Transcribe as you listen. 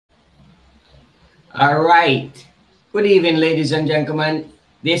All right. Good evening, ladies and gentlemen.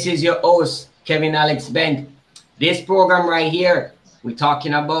 This is your host, Kevin Alex Bent. This program right here, we're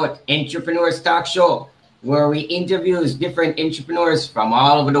talking about Entrepreneurs Talk Show, where we interview different entrepreneurs from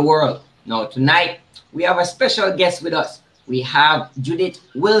all over the world. Now, tonight, we have a special guest with us. We have Judith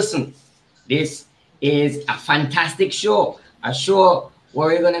Wilson. This is a fantastic show, a show where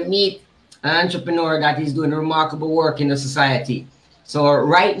we're going to meet an entrepreneur that is doing remarkable work in the society. So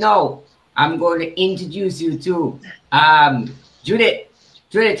right now, I'm going to introduce you to Judith.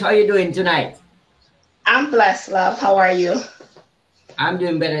 Judith, how are you doing tonight? I'm blessed, love. How are you? I'm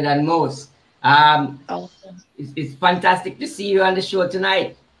doing better than most. Awesome. It's fantastic to see you on the show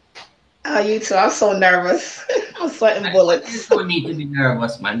tonight. Oh, you too. I'm so nervous. I'm sweating bullets. There's no need to be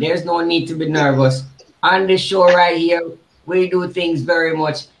nervous, man. There's no need to be nervous. On the show right here, we do things very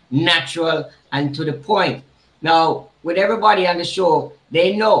much natural and to the point. Now, with everybody on the show,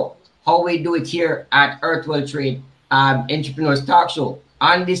 they know how we do it here at Earth World Trade Entrepreneurs Talk Show.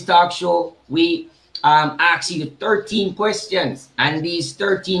 On this talk show, we ask you 13 questions. And these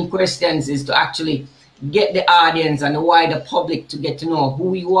 13 questions is to actually get the audience and the wider public to get to know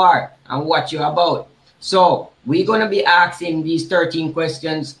who you are and what you're about. So we're going to be asking these 13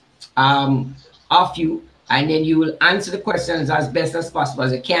 questions of you, and then you will answer the questions as best as possible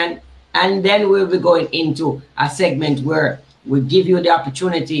as you can. And then we'll be going into a segment where we give you the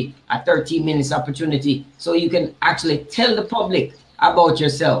opportunity, a 13 minutes opportunity, so you can actually tell the public about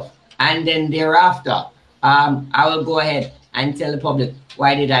yourself. And then thereafter, I will go ahead and tell the public,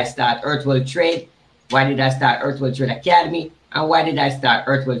 why did I start Earth World Trade? Why did I start Earth World Trade Academy? And why did I start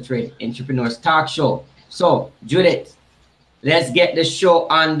Earth World Trade Entrepreneurs Talk Show? So, Judith, let's get the show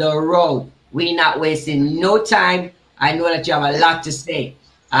on the road. We're not wasting no time. I know that you have a lot to say.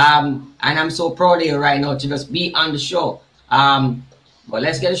 And I'm so proud of you right now to just be on the show. But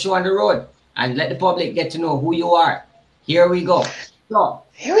let's get the show on the road and let the public get to know who you are. Here we go. So,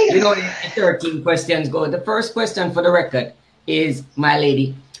 here we go. You know, the 13 questions go. The first question for the record is, my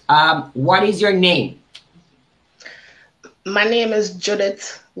lady, what is your name? My name is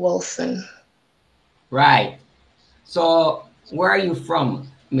Judith Wilson. Right. So, where are you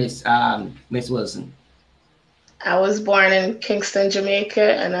from, Miss Wilson? I was born in Kingston,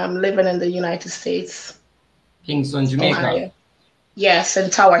 Jamaica, and I'm living in the United States. Kingston, Jamaica? Ohio. Yes,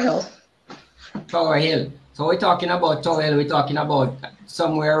 in Tower Hill. Tower Hill. So we're talking about Tower Hill. We're talking about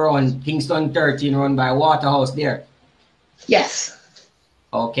somewhere around Kingston 13, run by Waterhouse there. Yes.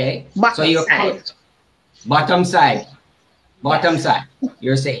 Okay. Bottom so you're side. Bottom side. Bottom side,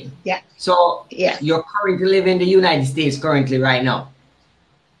 you're saying? Yeah. So yeah. You're currently living in the United States currently right now?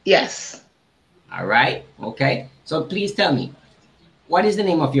 Yes. All right. Okay. So please tell me, what is the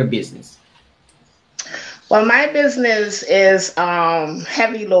name of your business? Well, my business is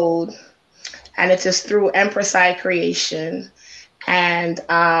Heavy Load, and it is through Empress Eye Creation. And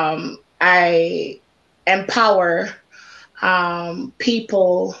I empower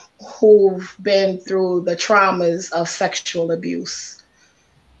people who've been through the traumas of sexual abuse.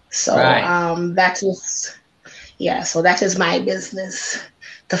 So right. that is, yeah, so that is my business,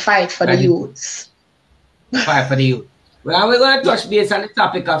 to fight for the youths. Fight for the youth. Well, we're going to touch base on the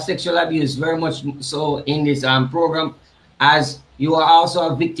topic of sexual abuse very much so in this program, as you are also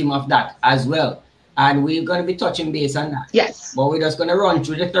a victim of that as well. And we're going to be touching base on that. Yes. But we're just going to run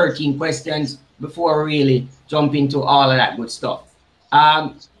through the 13 questions before we really jump into all of that good stuff.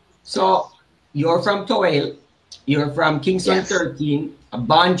 So you're from Tower Hill, you're from Kingston 13, a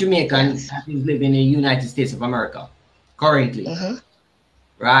born Jamaican that is living in the United States of America currently.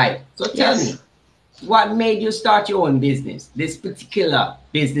 Right. So tell me, what made you start your own business? This particular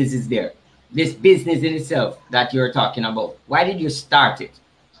business is there. This business in itself that you're talking about. Why did you start it?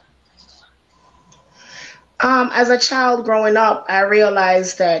 As a child growing up, I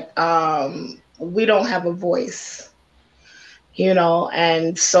realized that we don't have a voice, you know,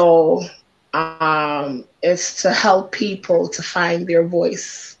 and so it's to help people to find their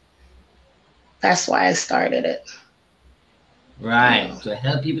voice. That's why I started it. Right, you know. To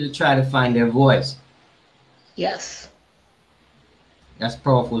help people to try to find their voice. Yes. That's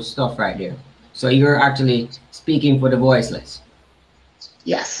powerful stuff right there. So you're actually speaking for the voiceless.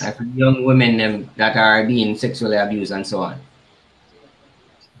 Yes. Like for young women that are being sexually abused and so on.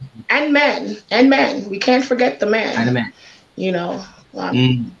 And men. We can't forget the men. And the men. You know.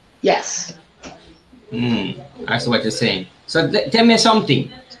 Yes. That's what you're saying. So tell me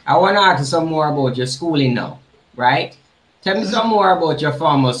something. I want to ask you some more about your schooling now, right? Tell me some more about your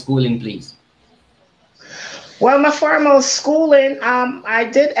formal schooling, please. Well, my formal schooling, I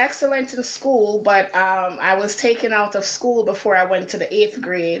did excellent in school, but I was taken out of school before I went to the 8th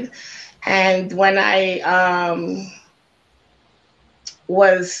grade. And when I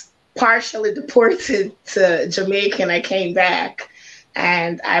was partially deported to Jamaica, and I came back,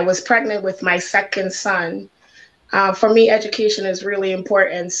 and I was pregnant with my second son. For me, education is really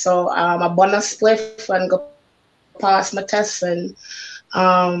important. So I bought a spliff and go pass my tests, and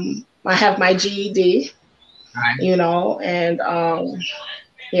I have my GED, Right. you know, and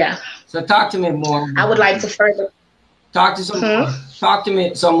yeah. So talk to me more. I would like to further talk to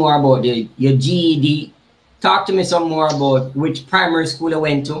me some more about your GED. Talk to me some more about which primary school you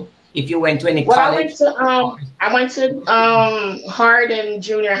went to. If you went to any college. I went to Hardin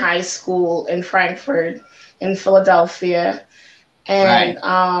Junior High School in Frankfurt, in Philadelphia, and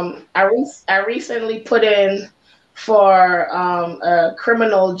right. I recently put in for a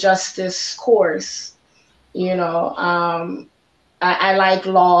criminal justice course. You know, I like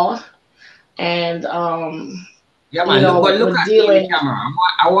law, and yeah, man. You know, look at me in the camera.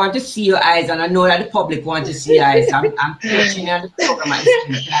 I want to see your eyes, and I know that the public want to see your eyes. I'm pitching on the program at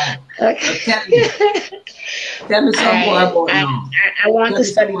the same time. Okay. So tell me some more about law. I want to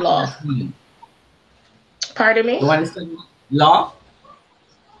study law. Pardon me? You want to study law?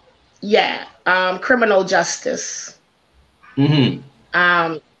 Yeah, criminal justice.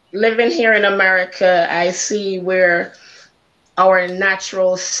 Mm-hmm. Living here in America, I see where our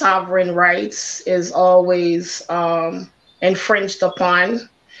natural sovereign rights is always infringed upon,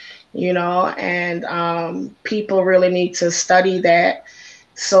 you know, and people really need to study that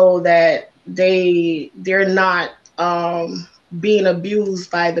so that they're not being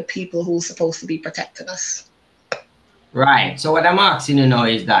abused by the people who's supposed to be protecting us. Right. So what I'm asking you now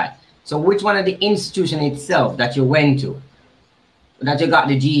is that, so which one of the institution itself that you went to, that you got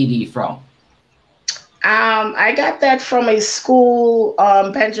the GED from? I got that from a school,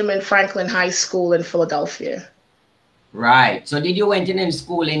 Benjamin Franklin High School in Philadelphia. Right. So did you went in any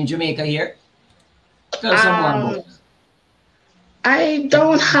school in Jamaica here? Tell us some more about it. I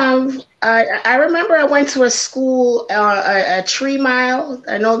don't have, I remember I went to a school, a 3 Mile.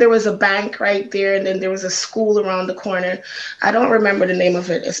 I know there was a bank right there, and then there was a school around the corner. I don't remember the name of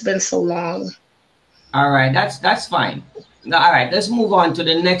it. It's been so long. All right. That's fine. Now, all right. Let's move on to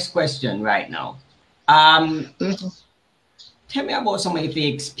the next question right now. Tell me about some of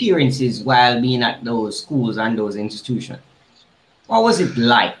your experiences while being at those schools and those institutions. What was it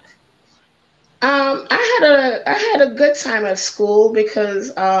like? I had a good time at school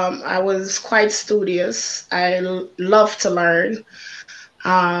because I was quite studious. I love to learn,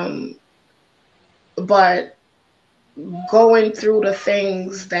 but going through the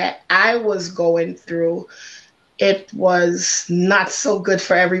things that I was going through, it was not so good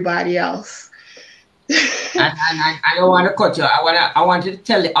for everybody else. and I don't want to cut you. I want you to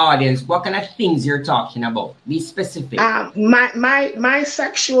tell the audience what kind of things you're talking about. Be specific. My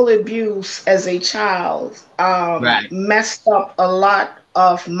sexual abuse as a child messed up a lot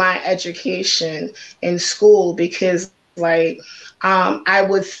of my education in school because, like, I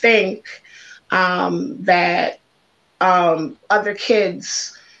would think that other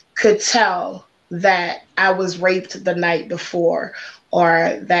kids could tell that I was raped the night before,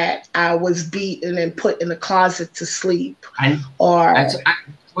 or that I was beaten and put in a closet to sleep. Hold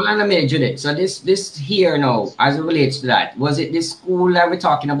on a minute, Judith. So this here now, as it relates to that, was it this school that we're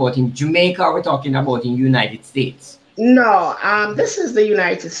talking about in Jamaica, or we're talking about in United States? No, this is the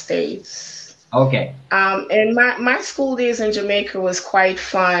United States. Okay. And my school days in Jamaica was quite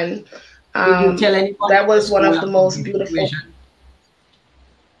fun. Did you tell anybody? That was one of the most beautiful.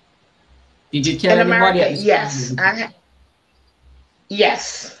 Did you tell anybody? In America, yes.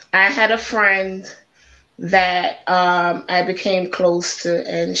 Yes, I had a friend that I became close to,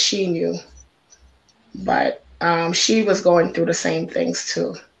 and she knew, but she was going through the same things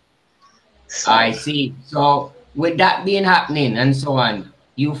too. So. I see. So with that being happening and so on,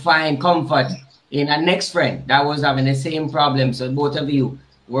 you find comfort in a next friend that was having the same problem. So both of you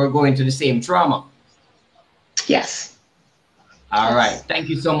were going through the same trauma. Yes. All right. Thank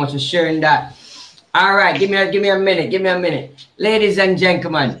you so much for sharing that. All right, give me a minute. Ladies and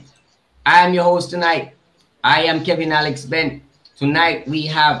gentlemen, I am your host tonight. I am Kevin Alex Bent. Tonight we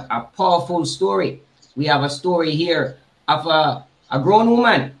have a powerful story. We have a story here of a grown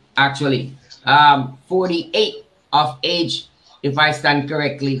woman, actually, 48 of age, if I stand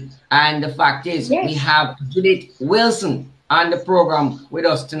correctly. And the fact is, we have Judith Wilson on the program with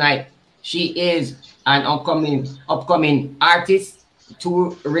us tonight. She is an upcoming artist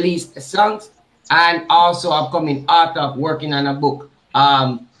to release songs, and also upcoming author working on a book,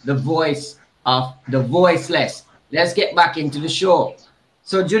 The Voice of the Voiceless. Let's get back into the show.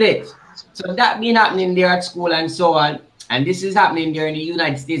 So Judith, so that been happening there at school and so on, And this is happening here in the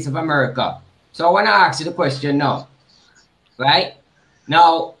United States of America. So I want to ask you the question now, right?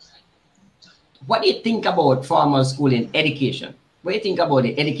 Now, what do you think about formal schooling education? What do you think about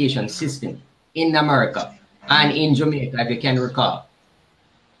the education system in America and in Jamaica, if you can recall?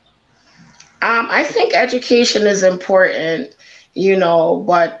 I think education is important, you know,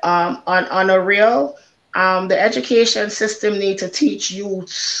 but on a real, the education system needs to teach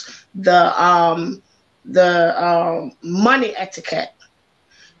youths the money etiquette,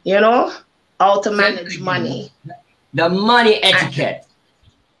 you know, how to manage money. The money etiquette.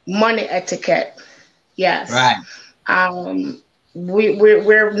 Money etiquette, yes. Right.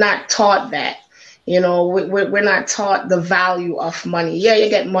 We're not taught that. You know, we're not taught the value of money. Yeah, you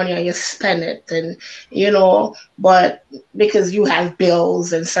get money and you spend it, and you know, but because you have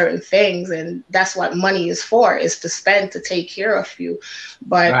bills and certain things, and that's what money is for, is to spend, to take care of you.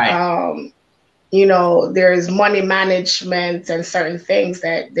 But right. You know, there's money management and certain things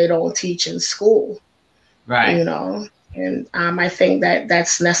that they don't teach in school. Right. You know, and I think that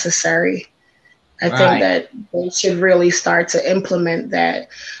that's necessary. I right. think that they should really start to implement that.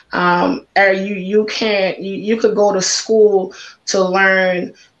 You could go to school to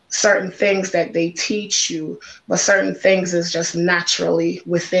learn certain things that they teach you, but certain things is just naturally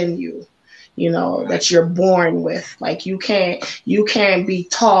within you, you know, that you're born with. Like you can't be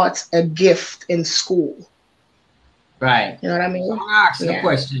taught a gift in school. Right. You know what I mean? I want to ask you a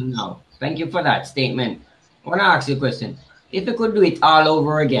question now. Thank you for that statement. I want to ask you a question. If you could do it all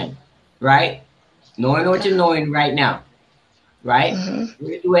over again, right? Knowing what you're knowing right now, right? Mm-hmm.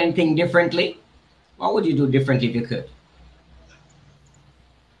 Would you do anything differently? What would you do differently if you could?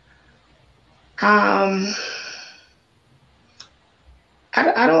 I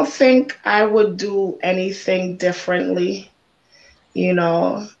don't think I would do anything differently. You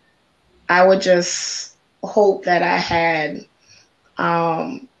know, I would just hope that I had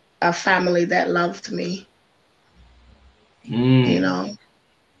a family that loved me. You know.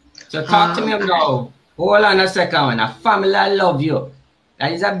 So talk to me now. Hold on a second. A family that love you.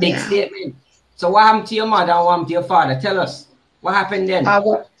 That is a big statement. So what happened to your mother and what happened to your father? Tell us. What happened then?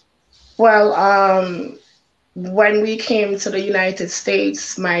 When we came to the United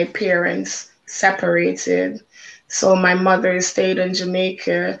States, my parents separated. So my mother stayed in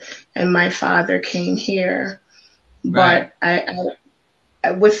Jamaica and my father came here. Right. But I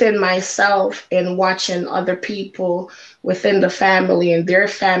within myself, in watching other people within the family and their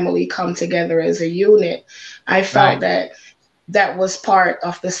family come together as a unit, I felt that was part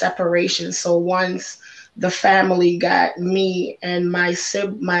of the separation. So once the family got me and my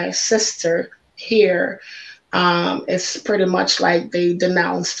sister here, it's pretty much like they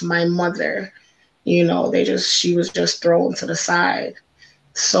denounced my mother. You know, she was just thrown to the side.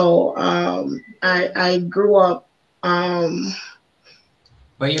 So I grew up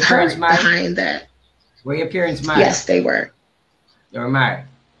were your parents married? Behind that. Were your parents married? Yes, they were. They were married?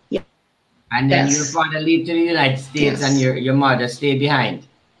 Yeah. And then your father left to the United States and your mother stayed behind?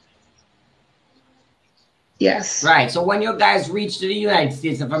 Yes. Right. So when you guys reached to the United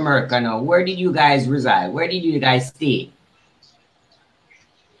States of America now, where did you guys reside? Where did you guys stay?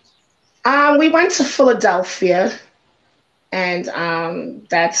 We went to Philadelphia, and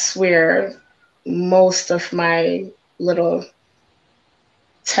that's where most of my little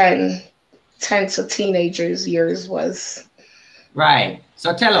 10 to teenagers years was. Right.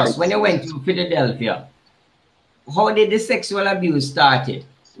 So tell us, when you went to Philadelphia, how did the sexual abuse started?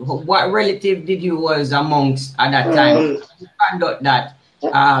 What relative did you was amongst at that time to conduct that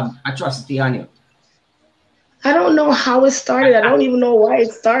atrocity on you? I don't know how it started. I don't even know why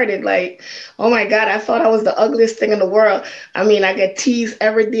it started. Like, oh my God, I thought I was the ugliest thing in the world. I mean, I get teased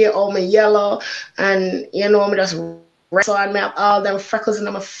every day, all my yellow, and you know, I'm just so I have all them freckles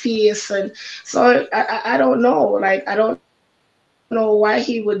in my face, and so I don't know. Like, I don't know why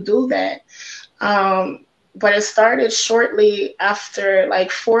he would do that. But it started shortly after,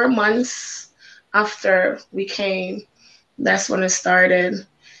 like 4 months after we came. That's when it started.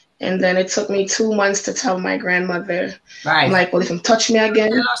 And then it took me 2 months to tell my grandmother. Right. I'm like, well, if you touch me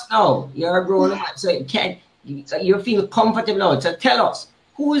again. Tell us now. You're a grown woman, so you feel comfortable now. So tell us,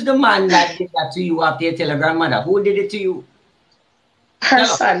 who is the man that did that to you after you tell your grandmother? Who did it to you? Her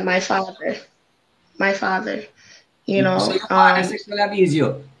son, my father. My father. You know. So your father sexually abused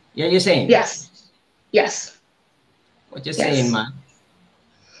you? Yeah, you're saying? Yes. Yes. What you're saying, man?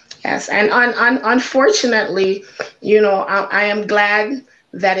 Yes. And unfortunately, you know, I am glad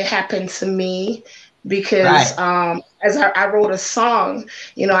that it happened to me. because as I wrote a song,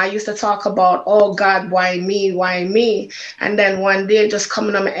 you know, I used to talk about, oh God, why me, why me? And then one day just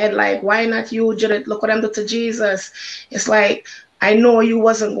coming on my head like, why not you, Judith? Look what I'm doing to Jesus. It's like, I know you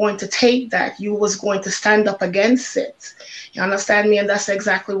wasn't going to take that. You was going to stand up against it. You understand me? And that's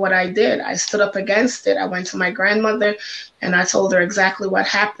exactly what I did. I stood up against it. I went to my grandmother and I told her exactly what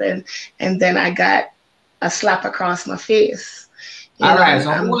happened. And then I got a slap across my face. All right,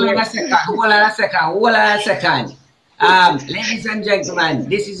 so hold on a second. Ladies and gentlemen,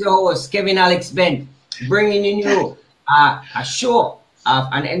 this is your host, Kevin Alex Bent, bringing you a show of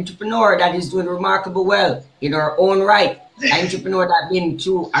an entrepreneur that is doing remarkable well in her own right. An entrepreneur that been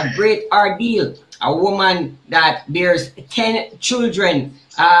through a great ordeal, a woman that bears 10 children,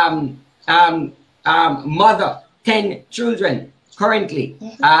 mother, 10 children currently.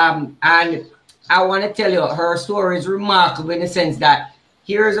 And I want to tell you, her story is remarkable in the sense that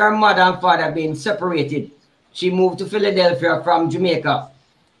here's her mother and father being separated. She moved to Philadelphia from Jamaica,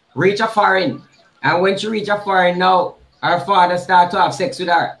 reach a foreign. And when she reached a foreign, now her father started to have sex with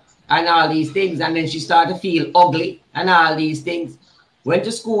her and all these things. And then she started to feel ugly and all these things. Went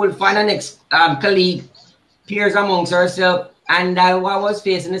to school, find an ex-colleague, peers amongst herself, and I was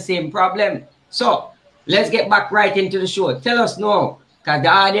facing the same problem. So let's get back right into the show. Tell us now, because the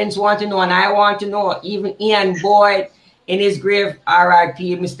audience want to know, and I want to know. Even Ian Boyd in his grave,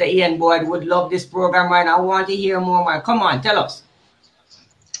 R.I.P. Mr. Ian Boyd would love this program right now. I want to hear more, man. Come on, tell us.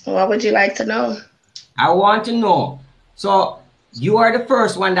 What would you like to know? I want to know. So you are the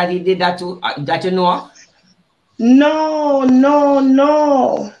first one that he did that to, that you know of? No.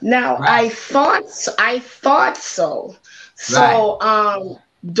 Now right. I thought so. So right.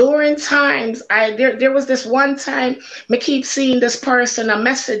 During times there was this one time me keep seeing this person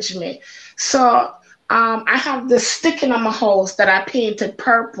message me. So I have this stick on my house that I painted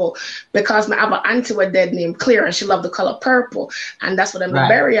purple because I have an auntie with dead named Clear and she loved the color purple and that's what I'm right.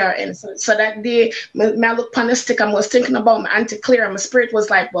 bury her in. So that day I looked upon the stick and was thinking about my auntie Clear and my spirit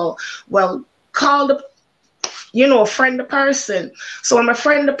was like, well, call the friend the person. So when I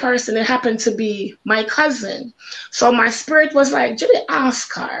friend the person, it happened to be my cousin. So my spirit was like, Judy,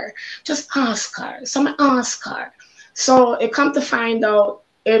 ask her. Just ask her. So I asked her. So it come to find out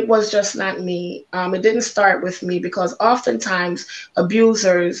it was just not me. It didn't start with me because oftentimes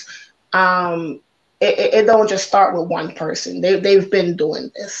abusers, it don't just start with one person. They've been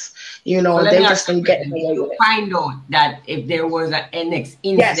doing this. So they've just been getting away with it. Find out that if there was an next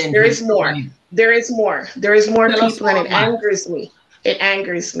incident. Yes, there is more. There is more. There is more people, and it angers me. It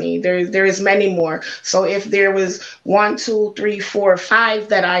angers me. There is many more. So if there was 1, 2, 3, 4, 5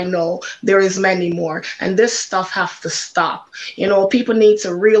 that I know, there is many more. And this stuff have to stop. People need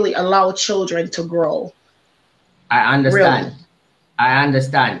to really allow children to grow. I understand. Really. I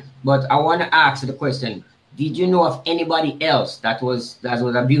understand. But I want to ask the question: did you know of anybody else that was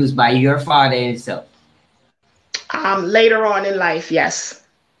abused by your father himself? Later on in life, yes.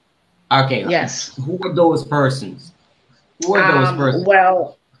 Okay. Yes. Who were those persons?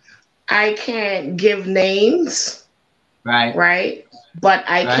 Well, I can't give names. Right. Right. But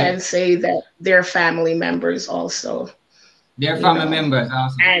I can say that they're family members also. They're family members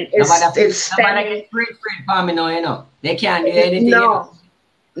also. And it's they can't do anything.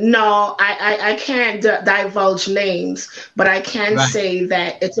 No, I can't divulge names, but I can say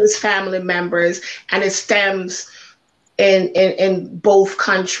that it is family members and it stems in both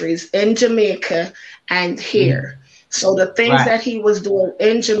countries, in Jamaica and here. So the things that he was doing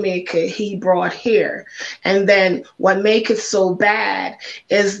in Jamaica, he brought here. And then what makes it so bad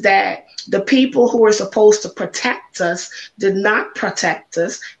is that the people who were supposed to protect us did not protect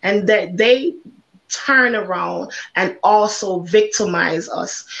us, and that they turn around and also victimize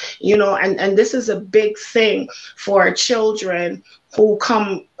us, and this is a big thing for children who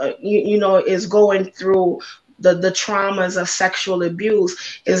come, is going through the traumas of sexual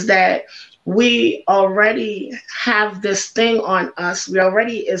abuse, is that we already have this thing on us. We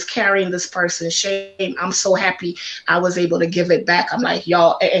already is carrying this person's shame. I'm so happy I was able to give it back. I'm like,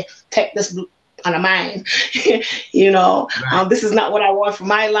 y'all, take this on a mind. This is not what I want for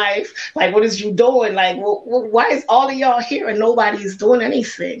my life. Like, what is you doing? Like, why is all of y'all here and nobody's doing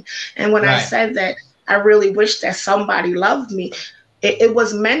anything? And when I said that, I really wish that somebody loved me. It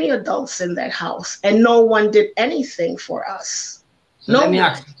was many adults in that house, and no one did anything for us. So let me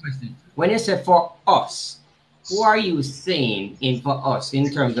ask you a question. When you say for us, who are you saying for us in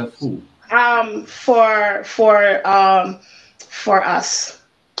terms of who? For us.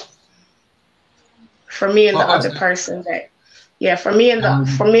 For me and the other person that, Yeah, for me and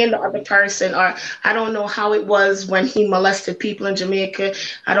the other person, or I don't know how it was when he molested people in Jamaica.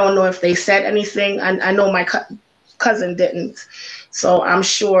 I don't know if they said anything. I know my cousin didn't, so I'm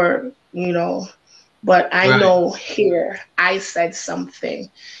sure, you know. But I Right. know here I said something.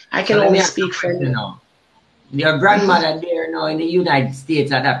 I So can let me only ask you a speak for question me. now. Your grandmother there now in the United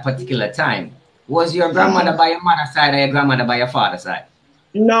States at that particular time, was your grandmother Mhm. by your mother's side or your grandmother by your father's side?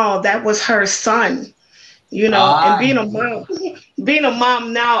 No, that was her son. You know, and Ah, being a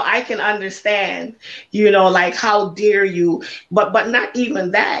mom now, I can understand, you know, like how dare you, but not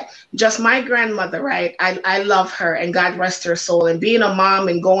even that, just my grandmother, right? I love her and God rest her soul, and being a mom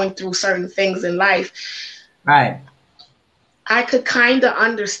and going through certain things in life, right. I could kind of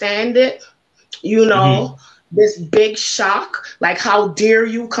understand it, you Mm-hmm. know, this big shock, like how dare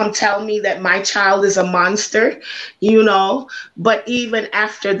you come tell me that my child is a monster, you know. But even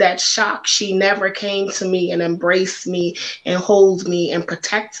after that shock, she never came to me and embraced me and hold me and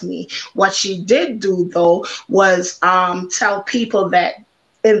protect me. What she did do though was tell people that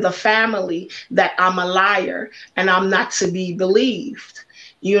in the family that I'm a liar and I'm not to be believed,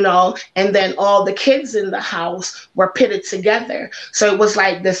 you know. And then all the kids in the house were pitted together, so it was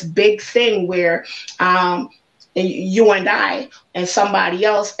like this big thing where um, you and I and somebody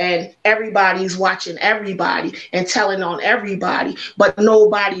else, and everybody's watching everybody and telling on everybody, but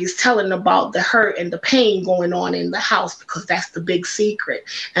nobody is telling about the hurt and the pain going on in the house, because that's the big secret.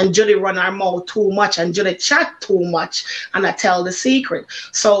 And Judy run our mouth too much, and Judy chat too much, and I tell the secret.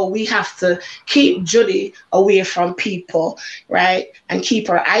 So we have to keep Judy away from people, right? And keep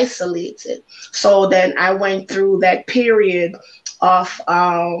her isolated. So then I went through that period of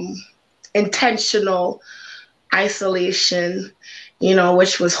intentional isolation, you know,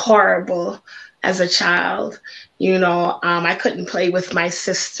 which was horrible as a child. You know, I couldn't play with my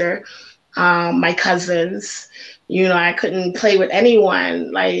sister, my cousins. You know, I couldn't play with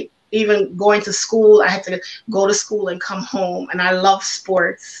anyone. Like even going to school, I had to go to school and come home. And I love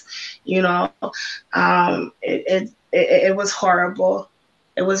sports. You know, it was horrible.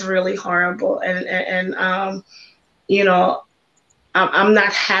 It was really horrible. And you know, I'm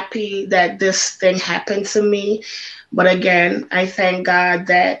not happy that this thing happened to me, but again, I thank God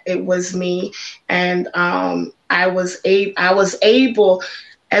that it was me, and I was able,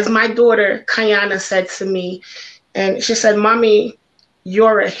 as my daughter Kayana said to me, and she said, "Mommy,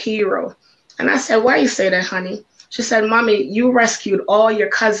 you're a hero," and I said, "Why you say that, honey?" She said, "Mommy, you rescued all your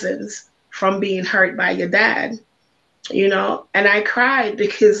cousins from being hurt by your dad," you know, and I cried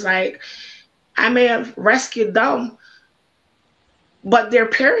because like I may have rescued them, but their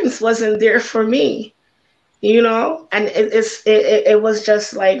parents wasn't there for me, you know. And it was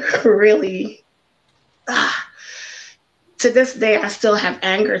just like really, ah, to this day I still have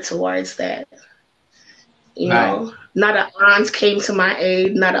anger towards that, you Right. know. Not an aunt came to my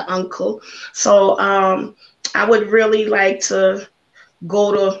aid, not an uncle. So I would really like to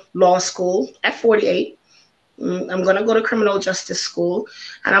go to law school at 48. I'm going to go to criminal justice school,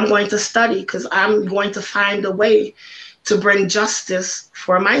 and I'm going to study because I'm going to find a way to bring justice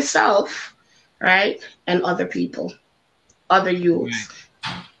for myself, right? And other people, other Right. youths.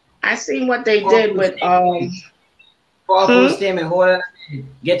 I seen what they did Powerful with statement. Powerful hmm? statement. Hold on.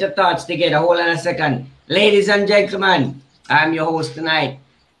 Get your thoughts together. Hold on a second. Ladies and gentlemen, I'm your host tonight.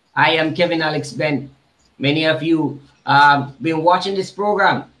 I am Kevin Alex Ben. Many of you been watching this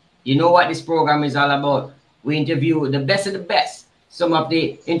program. You know what this program is all about. We interview the best of the best. Some of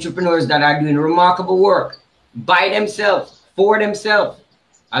the entrepreneurs that are doing remarkable work by themselves, for themselves,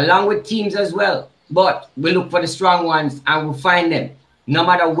 along with teams as well. But we look for the strong ones and we find them. No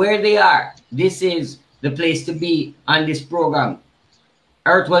matter where they are, this is the place to be on this program.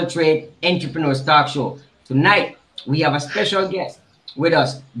 Earthwell Trade Entrepreneurs Talk Show. Tonight, we have a special guest with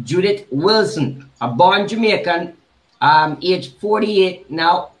us, Judith Wilson, a born Jamaican, age 48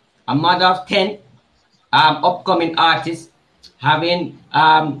 now, a mother of 10, upcoming artist, having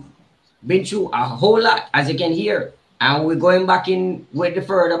been through a whole lot, as you can hear. And we're going back in with the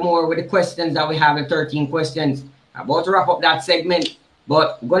furthermore with the questions that we have, the 13 questions. About to wrap up that segment,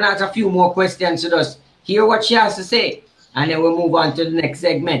 but we're going to ask a few more questions to just hear what she has to say. And then we'll move on to the next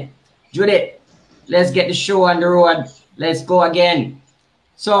segment. Judith, let's get the show on the road. Let's go again.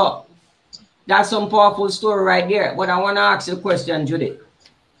 So that's some powerful story right there. But I want to ask you a question, Judith.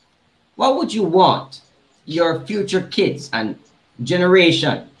 What would you want your future kids and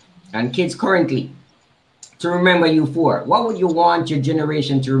generation and kids currently to remember you for? What would you want your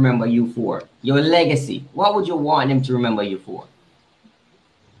generation to remember you for? Your legacy. What would you want them to remember you for?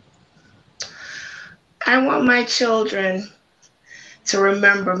 I want my children to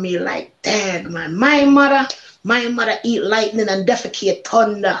remember me like, dad, man, my mother, My mother eat lightning and defecate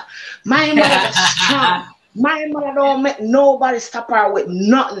thunder. My mother just strong. My mother don't make nobody stop her with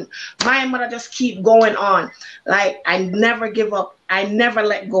nothing. My mother just keep going on. Like, I never give up. I never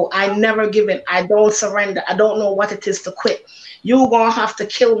let go. I never give in. I don't surrender. I don't know what it is to quit. You gonna have to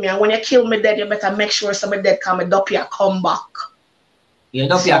kill me. And when you kill me dead, you better make sure somebody dead come and up here come back. You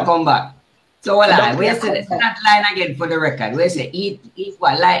up here come back. So what line? Where say that line again for the record? Where say eat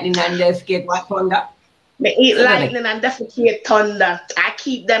what? Lightning and defecate what thunder? They eat lightning and defecate thunder.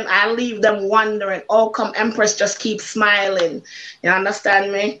 I leave them wondering. Oh, come Empress just keep smiling. You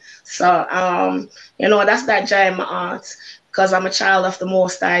understand me? So, you know, that's that Jah in my heart. Because I'm a child of the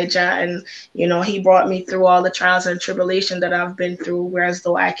Most High Jah, and, you know, he brought me through all the trials and tribulation that I've been through, whereas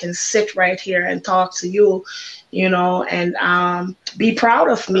though I can sit right here and talk to you, you know, and be proud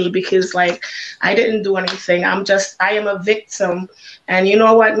of me, because, like, I didn't do anything. I am a victim. And you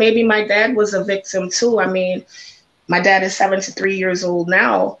know what? Maybe my dad was a victim too. I mean, my dad is 73 years old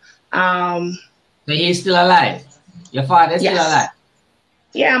now. So he's still alive? Your father is still alive?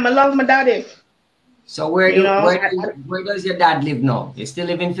 Yeah, I love my daddy. So where does your dad live now? He still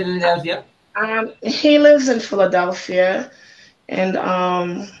live in Philadelphia? He lives in Philadelphia,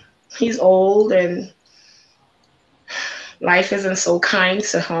 and he's old, and life isn't so kind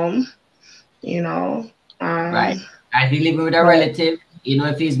to him, you know. Right. Is he living with a relative? You know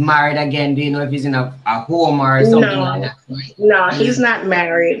if he's married again? Do you know if he's in a home or something like that? No, he's not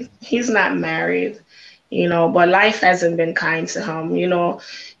married. He's not married, you know, but life hasn't been kind to him. You know,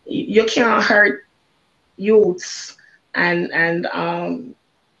 you can't hurt youths and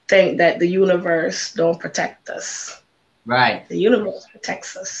think that the universe don't protect us. Right. The universe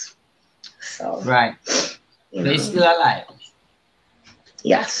protects us. So right. So he's still alive.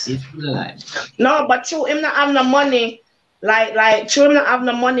 Yes. He's still alive. No, but you him not have no money like him not have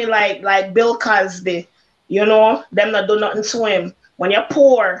no money like Bill Cosby. You know, them not do nothing to him. When you're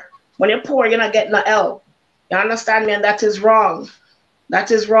poor, you're not getting no help. You understand me? And that is wrong. That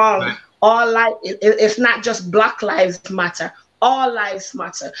is wrong. Right. All life, it's not just Black Lives Matter. All lives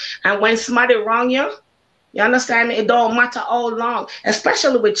matter. And when somebody wrong you understand me? It don't matter how long,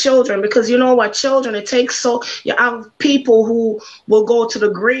 especially with children, because you know what, children, it takes so, you have people who will go to the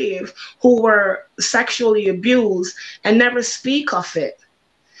grave who were sexually abused and never speak of it.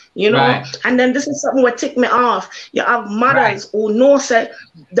 You know, right. And then this is something that tick me off. You have mothers who know say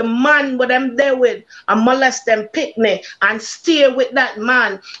the man with them there with and molest them picnic and stay with that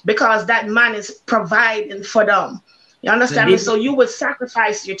man because that man is providing for them. You understand me? So you would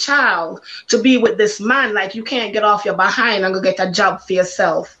sacrifice your child to be with this man. Like, you can't get off your behind and go get a job for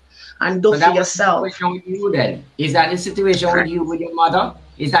yourself and do for yourself. The situation with you then? Is that the situation with you with your mother?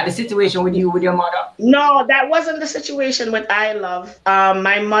 Is that the situation with you with your mother? No, that wasn't the situation with I Love.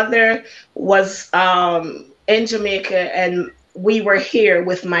 My mother was in Jamaica, and we were here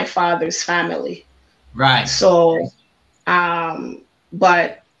with my father's family. Right. So,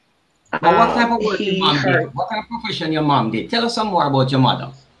 but what type of work your mom did? What kind of profession your mom did? Tell us some more about your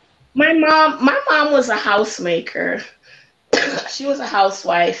mother. My mom was a housemaker. She was a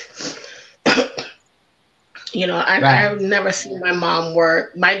housewife. You know, I've never seen my mom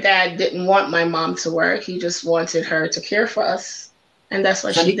work. My dad didn't want my mom to work. He just wanted her to care for us. And that's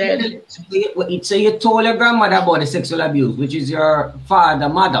what she did. So you told your grandmother about the sexual abuse, which is your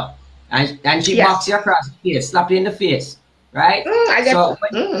mother. And she boxed you across the face, slapped you in the face. Right?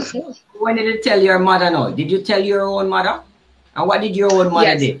 When did you tell your mother no? Did you tell your own mother? And what did your own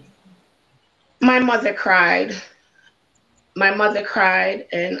mother do? My mother cried. My mother cried,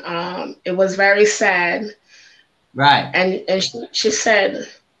 and it was very sad. Right. And she said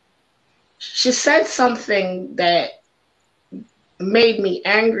something that made me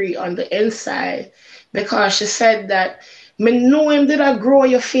angry on the inside, because she said that me know him did I grow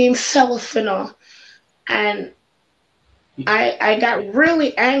your fame self, you know. And I got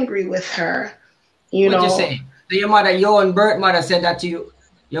really angry with her, you know. What you say? So your mother, your own birth mother said that to you?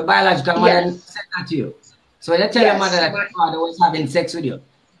 Your biological mother said that to you? So you tell your mother that your father was having sex with you.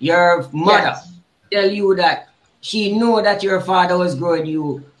 Your mother tell you that she knew that your father was growing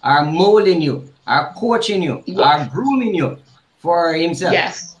you, or molding you, or coaching you, or grooming you for himself.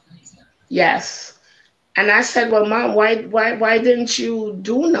 Yes. Yes. And I said, well, Mom, why didn't you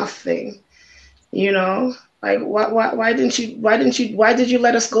do nothing? You know? Like, why did you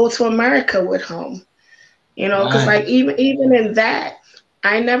let us go to America with him? You know, because like even in that,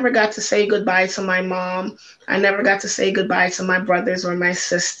 I never got to say goodbye to my mom. I never got to say goodbye to my brothers or my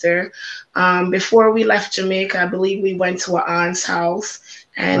sister. Before we left Jamaica, I believe we went to an aunt's house,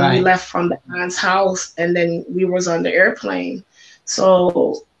 and we left from the aunt's house, and then we was on the airplane.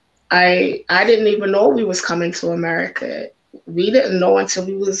 So I didn't even know we was coming to America. We didn't know until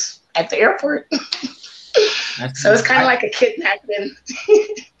we was at the airport. So it's kind of like a kidnapping.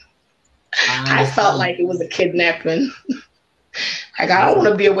 I felt like it was a kidnapping. Like, I don't want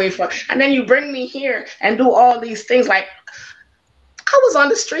to be away from, and then you bring me here and do all these things. Like, I was on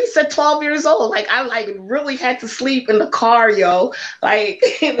the streets at 12 years old. Like, I really had to sleep in the car, yo. Like,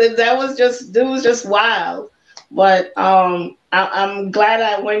 it was just wild. But I'm glad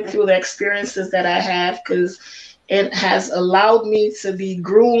I went through the experiences that I have, because it has allowed me to be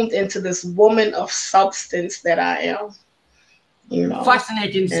groomed into this woman of substance that I am. You know,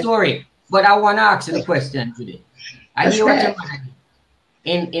 fascinating story. But I want to ask you the question today. I hear what your mother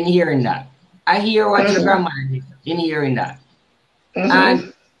did in hearing that. I hear what your grandmother did in hearing that.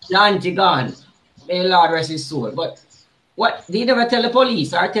 And the auntie gone, may the Lord rest his soul. But what did you never tell the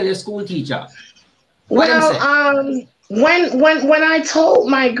police or tell your school teacher? Well, when I told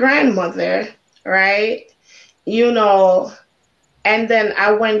my grandmother, right, you know, and then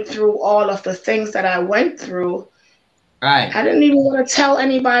I went through all of the things that I went through. Right. I didn't even want to tell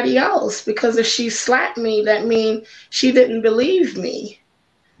anybody else, because if she slapped me, that means she didn't believe me.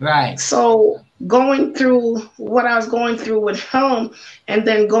 Right. So going through what I was going through with him, and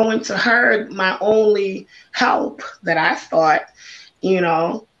then going to her, my only help that I thought, you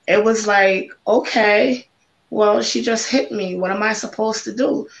know, it was like, okay, well, she just hit me. What am I supposed to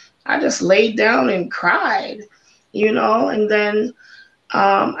do? I just laid down and cried, you know, and then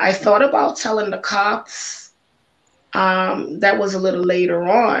I thought about telling the cops. That was a little later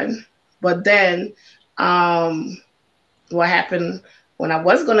on, but then what happened when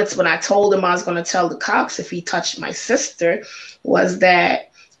I told him I was gonna tell the cops if he touched my sister, was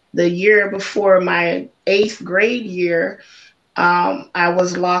that the year before my 8th grade year, I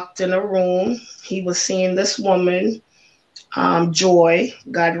was locked in a room. He was seeing this woman, Joy,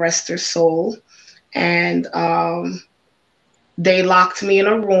 God rest her soul, and they locked me in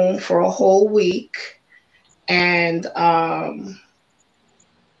a room for a whole week. And at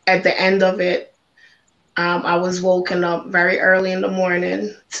the end of it, I was woken up very early in the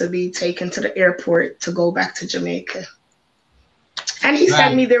morning to be taken to the airport to go back to Jamaica. And he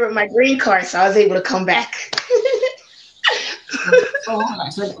sent me there with my green card, so I was able to come back.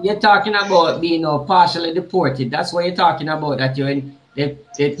 So you're talking about being partially deported. That's what you're talking about, that you're in. Yeah,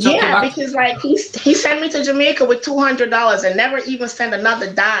 because like he sent me to Jamaica with $200 and never even sent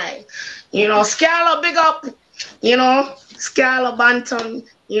another dime. You know, Scala, big up. You know, Scala Bantam.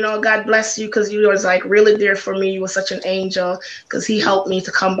 You know, God bless you, because you was like really there for me. You were such an angel, because he helped me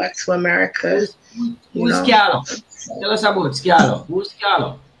to come back to America. Who's Scala? Tell us about Scala. Who's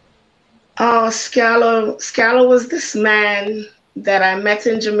Scala? Oh, Scala was this man that I met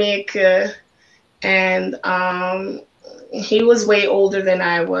in Jamaica, and he was way older than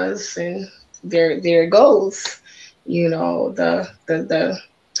I was, and there it goes. You know, the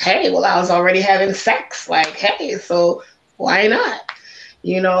hey, well, I was already having sex. Like, hey, so why not?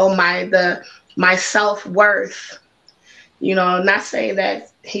 You know, my self-worth, you know, not saying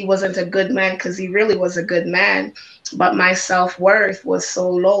that he wasn't a good man, because he really was a good man, but my self-worth was so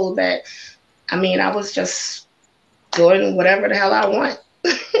low that, I mean, I was just doing whatever the hell I want.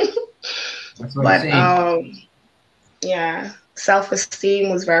 That's what I'm saying. Yeah, self-esteem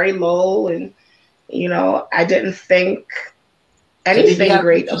was very low, and, you know, I didn't think anything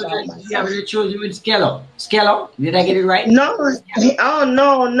great about myself. Yeah, but you chose you with Scala. Scala, did I get it right? No,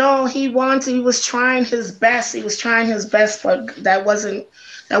 no. He was trying his best. He was trying his best, but that wasn't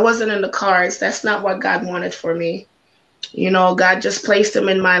in the cards. That's not what God wanted for me. You know, God just placed him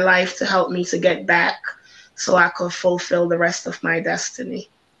in my life to help me to get back, so I could fulfill the rest of my destiny.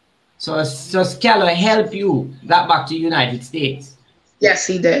 So Scala helped you got back to the United States? Yes,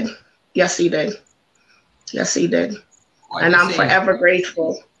 he did. Yes, he did. And I'm forever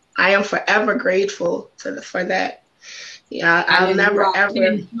grateful. I am forever grateful for that. Yeah, I'll never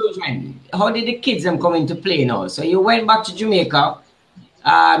ever. How did the kids come into play now? So you went back to Jamaica.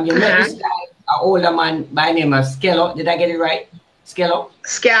 You met this guy, an older man by the name of Scala. Did I get it right? Scala.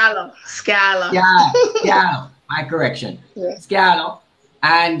 Yeah, my correction. Yeah. Scala.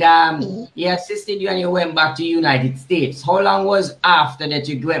 And he assisted you, and you went back to the United States. How long was after that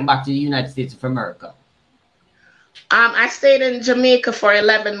you went back to the United States of America? I stayed in Jamaica for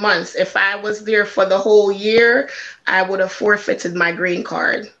 11 months. If I was there for the whole year, I would have forfeited my green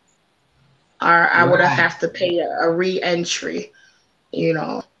card, or I would have to pay a re-entry, you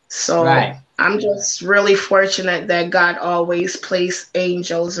know. So I'm just really fortunate that God always placed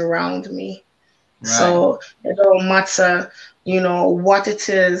angels around me. So it don't matter you know, what it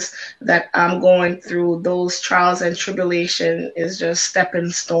is that I'm going through. Those trials and tribulation is just stepping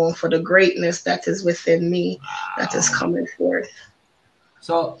stone for the greatness that is within me, that is coming forth.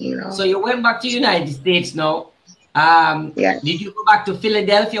 So, you know. So you went back to United States now. Yeah. Did you go back to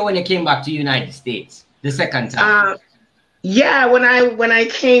Philadelphia when you came back to United States the second time? Yeah, when I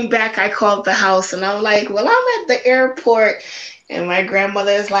came back, I called the house and I'm like, well, I'm at the airport. And my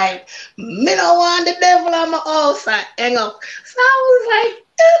grandmother is like, me don't want the devil on my house. I hang up. So I was like,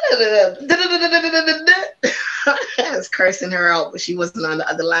 I was cursing her out, but she wasn't on the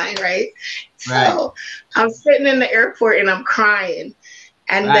other line, right? So I'm sitting in the airport and I'm crying.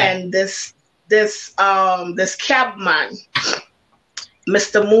 And then this cabman,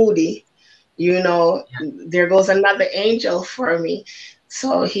 Mr. Moody, you know, there goes another angel for me.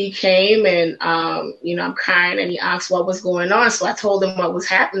 So he came and, you know, I'm crying and he asked what was going on. So I told him what was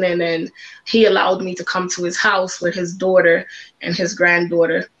happening and he allowed me to come to his house with his daughter and his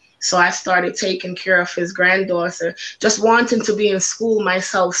granddaughter. So I started taking care of his granddaughter, just wanting to be in school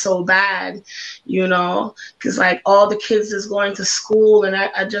myself so bad, you know, because like all the kids is going to school and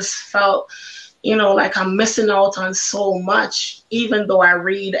I just felt, you know, like I'm missing out on so much, even though I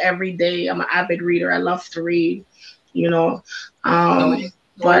read every day. I'm an avid reader. I love to read, you know. So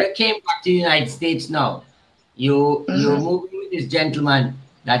when you came back to the United States now, you're moving with this gentleman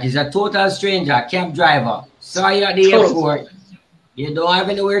that is a total stranger, a cab driver. Saw you at the airport. You don't have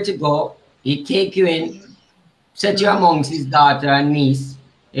anywhere to go. He take you in, set you amongst his daughter and niece,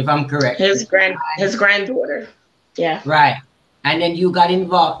 if I'm correct. His granddaughter. Yeah. Right. And then you got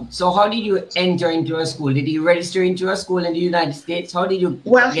involved. So how did you enter into a school? Did you register into a school in the United States? How did you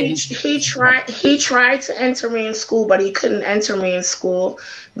he tried to enter me in school, but he couldn't enter me in school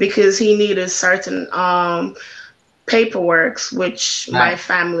because he needed certain paperwork, which my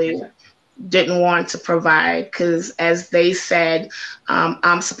family didn't want to provide because, as they said,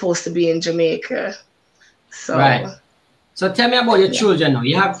 I'm supposed to be in Jamaica. So So tell me about your children now.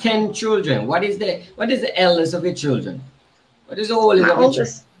 You have 10 children. What is the eldest of your children? What is the oldest of your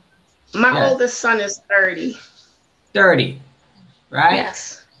children? My oldest son is 30. 30, right?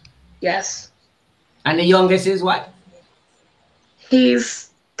 Yes. Yes. And the youngest is what?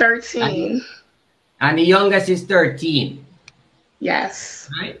 He's 13. And the youngest is 13. Yes.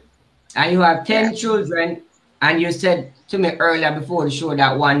 Right? And you have 10 children, and you said to me earlier before the show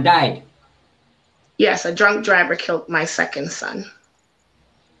that one died. Yes, a drunk driver killed my second son.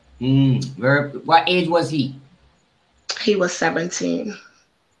 What age was he? He was 17.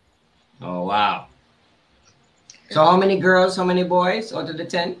 Oh, wow. So how many girls, how many boys out of the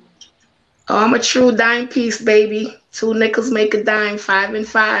 10? Oh, I'm a true dime piece, baby. 2 nickels make a dime, 5 and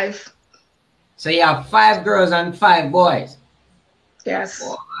 5. So you have 5 girls and 5 boys. Yes.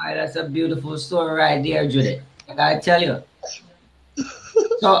 Boy, that's a beautiful story right there, Judith. I gotta tell you.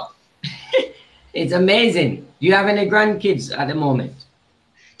 So it's amazing. Do you have any grandkids at the moment?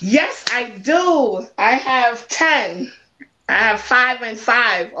 Yes, I do. I have 10. I have 5 and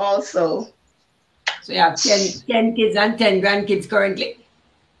 5 also. So you have 10 kids and 10 grandkids currently?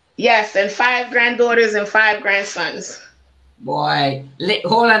 Yes, and 5 granddaughters and 5 grandsons. Boy,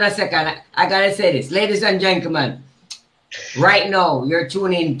 hold on a second. I gotta say this. Ladies and gentlemen, right now you're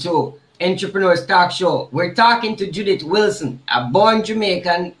tuning to Entrepreneurs Talk Show. We're talking to Judith Wilson, a born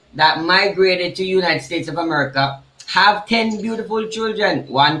Jamaican that migrated to United States of America, have 10 beautiful children.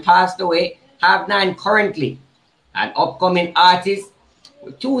 1 passed away, have 9 currently. An upcoming artist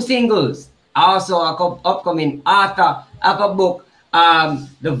with 2 singles. Also an upcoming author of a book,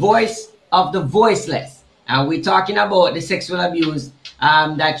 The Voice of the Voiceless. And we're talking about the sexual abuse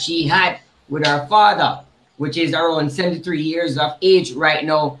that she had with her father, which is around 73 years of age right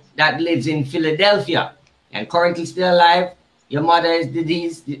now, that lives in Philadelphia and currently still alive. Your mother is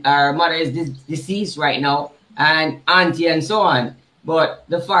deceased right now, and auntie and so on. But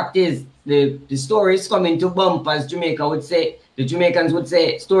the fact is, the story is coming to bump, as Jamaica would say. The Jamaicans would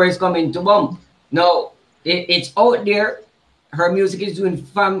say, story is coming to bump. Now, it's out there. Her music is doing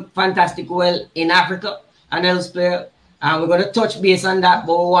fantastic well in Africa and elsewhere. And we're going to touch base on that,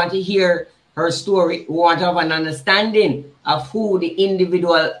 but we want to hear her story. We want to have an understanding of who the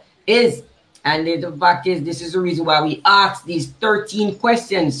individual is. And the fact is, this is the reason why we ask these 13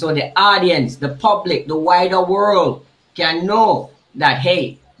 questions, so the audience, the public, the wider world can know that,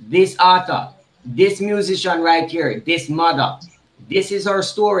 hey, this author, this musician right here, this mother, this is her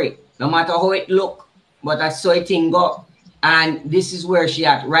story, no matter how it look, but that's so it thing go. And this is where she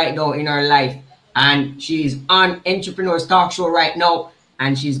at right now in her life. And she's on Entrepreneurs Talk Show right now,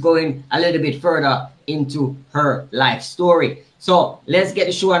 and she's going a little bit further into her life story. So let's get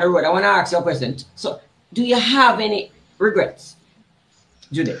the show on the road. I want to ask you a question. So do you have any regrets?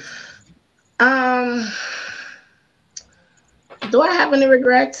 Judith. Do I have any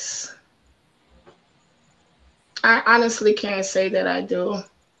regrets? I honestly can't say that I do.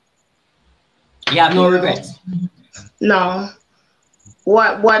 You have no regrets? No.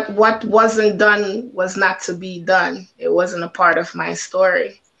 What wasn't done was not to be done. It wasn't a part of my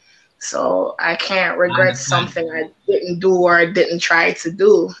story. So I can't regret something I didn't do or didn't try to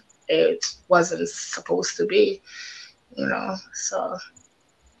do. It wasn't supposed to be, you know, so.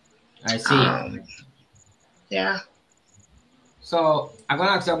 I see. Yeah. So I'm going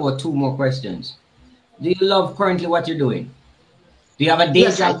to ask you about 2 more questions. Do you love currently what you're doing? Do you have a day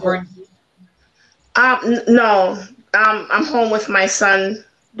job currently? No. I'm home with my son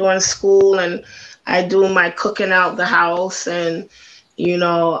doing school, and I do my cooking out the house, and, you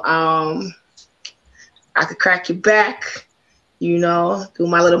know, I could crack your back, you know, do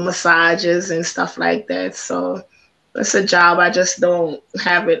my little massages and stuff like that. So it's a job. I just don't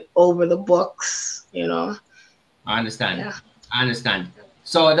have it over the books, you know. I understand. Yeah. I understand.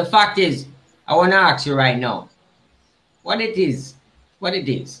 So the fact is, I want to ask you right now, what it is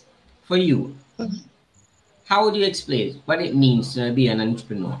for you. How would you explain what it means to be an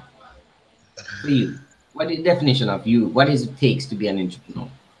entrepreneur for you? What is the definition of you? What does it takes to be an entrepreneur?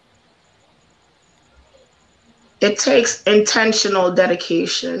 It takes intentional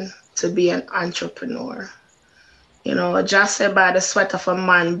dedication to be an entrepreneur. You know, just said, by the sweat of a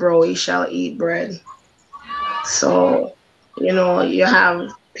man, bro, he shall eat bread. So, you know, you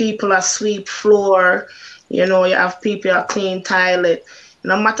have people that sweep floor, you know, you have people that clean toilet.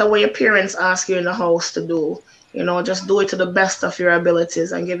 No matter what your parents ask you in the house to do, you know, just do it to the best of your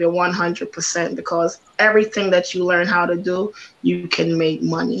abilities and give it 100%, because everything that you learn how to do, you can make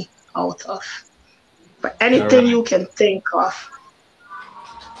money out of. But anything you can think of,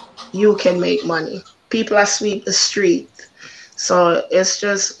 you can make money. People are sweep the street. So it's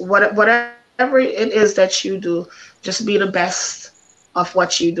just whatever it is that you do, just be the best of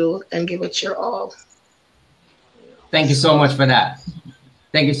what you do and give it your all. Thank you so much for that.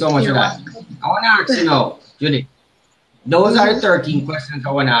 Thank you so much for that. I want to ask you now, Judith, those are the 13 questions I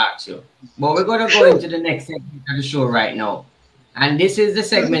want to ask you. But we're going to go into the next segment of the show right now. And this is the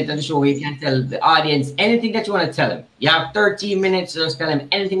segment of the show where you can tell the audience anything that you want to tell them. You have 13 minutes to just tell them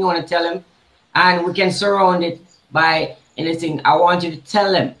anything you want to tell them. And we can surround it by anything I want you to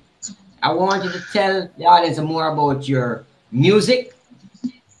tell them. I want you to tell the audience more about your music.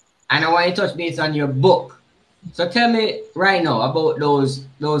 And I want you to touch base on your book. So tell me right now about those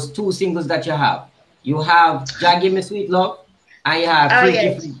 2 singles that you have. You have Jah Gimme Sweet Love, and you have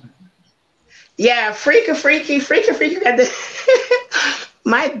Freky Freaky. Yeah, Freky Freaky.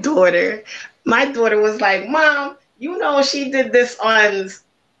 My daughter was like, Mom, you know, she did this on,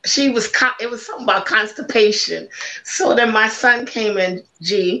 it was something about constipation. So then my son came in,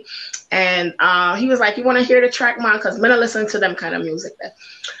 G, and he was like, you want to hear the track, Mom? Because men are listening to them kind of music there.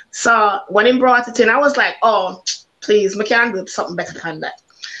 So when he brought it in, I was like, oh, please, I can't do something better than that.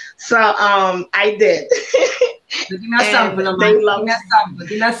 So I did. Give me a sample, man.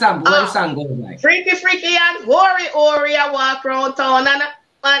 Give me a sample. What the song goes like? Freky Freaky and Ori, I walk around town and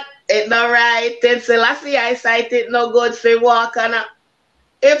it no right. It's Selassie eyesight, it no good for walk and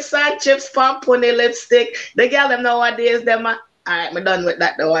hips and chips, pump on the lipstick. The girl them nowadays, them alright, I'm done with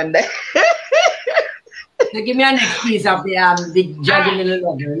that the one day. So give me a next piece of the Jah Gimme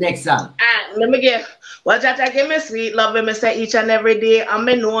Love, the next song. Let me get. Well, Jah give me sweet loving, me say each and every day. I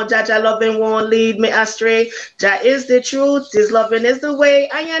may know Jah loving won't lead me astray. Jah is the truth, His loving is the way.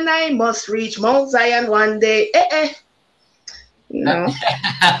 I must reach Mount Zion one day. You know.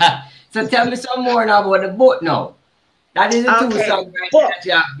 So tell me some more now about the book now. That is the 2 songs right that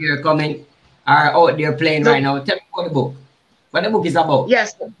you have here coming, are out there playing right now. Tell me about the book. What the book is about.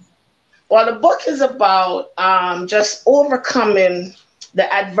 Yes. Well, the book is about just overcoming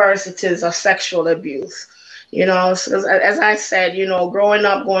the adversities of sexual abuse. You know, so as I said, you know, growing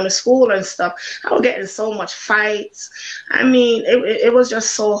up, going to school and stuff, I was getting so much fights. I mean, it was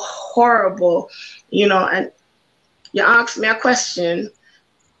just so horrible, you know. And you asked me a question,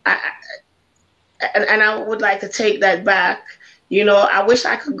 and I would like to take that back. You know, I wish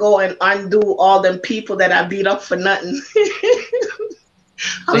I could go and undo all them people that I beat up for nothing.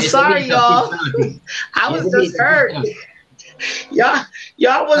 I'm sorry, y'all. I was just hurt.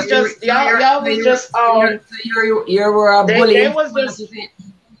 Y'all was just you were a bully. They was just,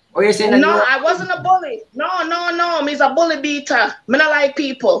 or you're saying no, I wasn't a bully. No. Me's a bully beater. Me not like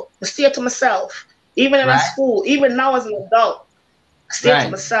people. I stay to myself. Even in school, even now as an adult, I stay to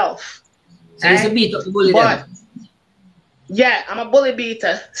myself. So it's a beat up the bully. Yeah, I'm a bully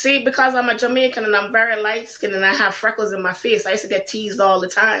beater. See, because I'm a Jamaican and I'm very light skinned and I have freckles in my face, I used to get teased all the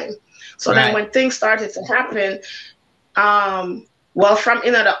time. So then Right. when things started to happen, well, from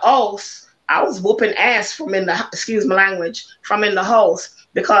in the house, I was whooping ass from in the, excuse my language, from in the house,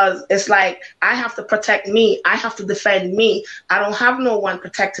 because it's like I have to protect me. I have to defend me. I don't have no one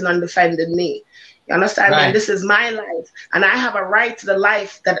protecting and defending me. You understand? Right. And this is my life, and I have a right to the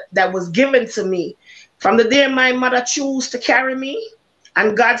life that was given to me. From the day my mother chose to carry me,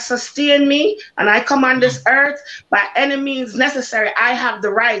 and God sustained me, and I come on this earth by any means necessary, I have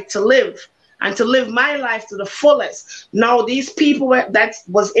the right to live and to live my life to the fullest. Now, these people that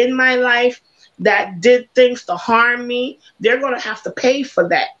was in my life that did things to harm me, they're going to have to pay for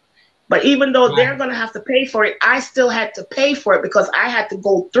that. But even though they're going to have to pay for it, I still had to pay for it because I had to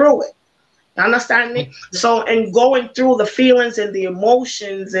go through it. You understand me? So in going through the feelings and the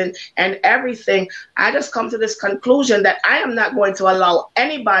emotions and everything, I just come to this conclusion that I am not going to allow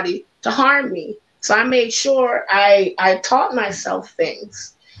anybody to harm me. So I made sure I taught myself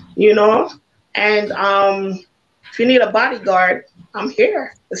things, you know. And if you need a bodyguard, I'm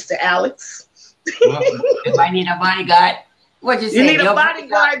here, Mr. Alex. Well, if I need a bodyguard, what you say? You need a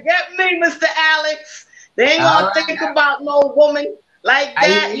bodyguard, get me, Mr. Alex. They ain't gonna think about no woman like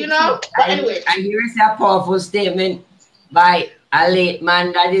that, you know. But anyway, I hear it's a powerful statement by a late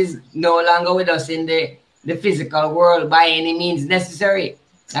man that is no longer with us in the physical world by any means necessary.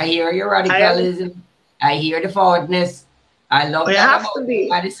 I hear your radicalism. I hear the forwardness. I love that. You have to be.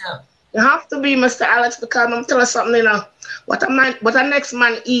 You have to be, Mr. Alex, because I'm telling you something, you know. What a next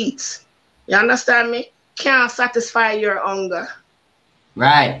man eats, you understand me, can't satisfy your hunger.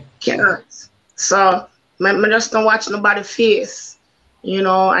 Right. Can't. So, I just don't watch nobody face, you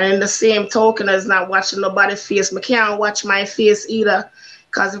know. And in the same token as not watching nobody face, I can't watch my face either.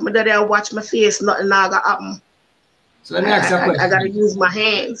 Because if my daddy watch my face, nothing now gonna happen. So let me ask you a question. I gotta use my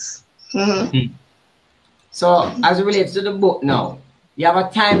hands. Mm-hmm. So, as it relates to the book now, you have a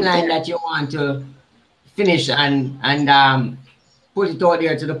timeline that you want to finish and put it out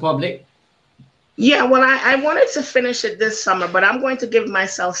there to the public? Yeah, well, I wanted to finish it this summer, but I'm going to give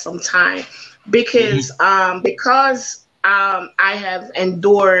myself some time because I have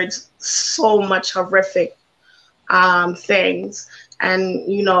endured so much horrific things,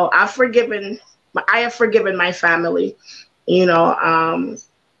 and you know, I have forgiven my family. You know,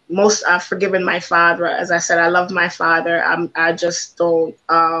 I've forgiven my father. As I said, I love my father. I just don't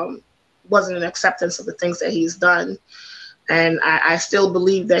wasn't an acceptance of the things that he's done. And I still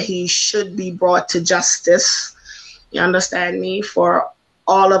believe that he should be brought to justice. You understand me? For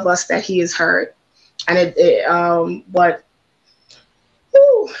all of us that he has hurt. And but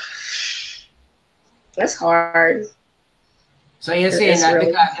whew, that's hard. So you're saying that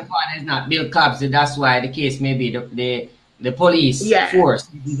really, because the father is not Bill Cosby, that's why the case may be the police force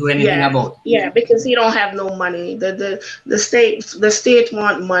didn't do anything about it. Yeah, because he don't have no money. The state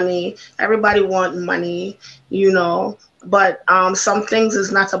want money. Everybody want money, you know. But some things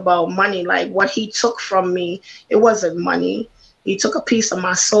is not about money. Like what he took from me, it wasn't money. He took a piece of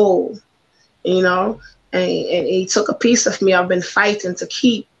my soul, you know, and he took a piece of me I've been fighting to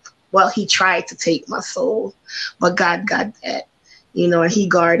keep. Well, he tried to take my soul, but God got that, you know, and he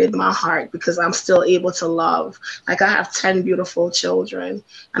guarded my heart because I'm still able to love. Like I have 10 beautiful children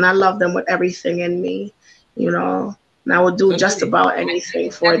and I love them with everything in me, you know. And I would do just about anything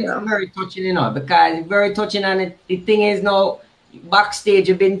for them. It's very touching, you know, because it's very touching. And the thing is now, backstage,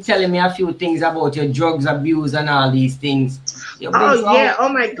 you've been telling me a few things about your drugs abuse and all these things. Oh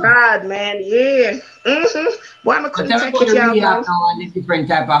my God, man, yeah. Why am I couldn't take it out now? On the different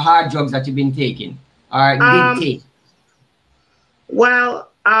type of hard drugs that you've been taking or did take. Well,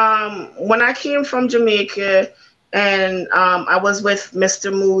 when I came from Jamaica and I was with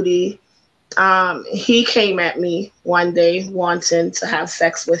Mr. Moody, he came at me one day wanting to have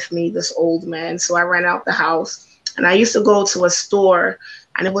sex with me, this old man. So I ran out the house and I used to go to a store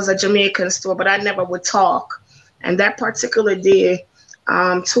and it was a Jamaican store, but I never would talk. And that particular day,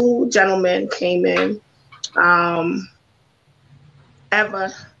 2 gentlemen came in,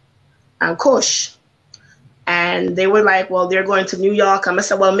 Eva and Kush. And they were like, well, they're going to New York. I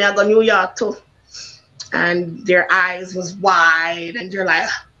said, well, may I go to New York too? And their eyes was wide and they're like,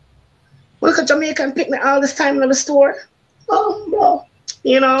 look at Jamaican pick me all this time in the store. Oh, no.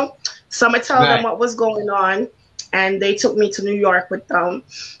 You know, so I tell them what was going on. And they took me to New York with them.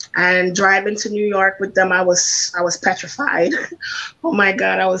 And driving to New York with them, I was petrified. Oh my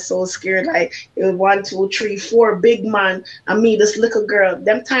God, I was so scared. Like it was 1, 2, 3, 4 big man and me, this little girl.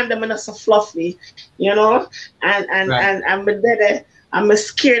 Them time them in so fluffy, you know. And my daddy I'm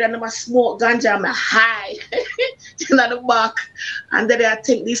scared and I'm smoke ganja, I'm high in the back. And then I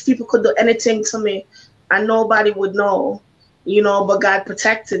think these people could do anything to me and nobody would know, you know, but God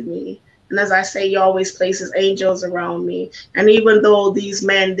protected me. And as I say, he always places angels around me. And even though these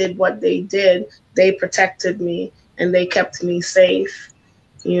men did what they did, they protected me and they kept me safe,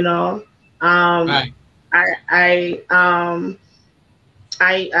 you know. Right.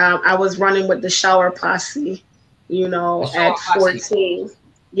 I was running with the shower posse, you The know, shower at posse. 14.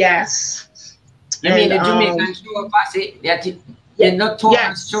 Yes. You mean And the Jamaican shower posse? That yeah, the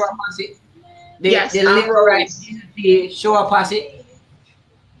notorious yes, shower posse? yes, The Leverite Ambrose. the shower posse?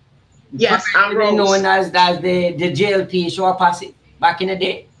 Yes, Commonly known Ambrose. as the JLP shower posse back in the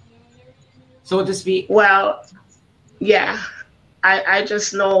day, so to speak. Well, yeah, I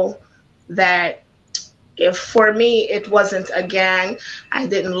just know that if for me it wasn't a gang, I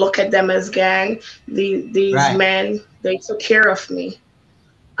didn't look at them as gang. These Right, men, they took care of me.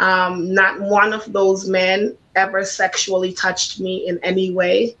 Not one of those men ever sexually touched me in any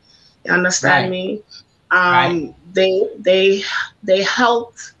way. You understand right, me? right, They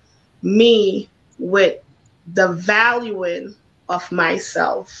helped me with the valuing of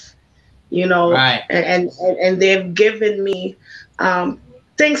myself, you know, right. and they've given me um,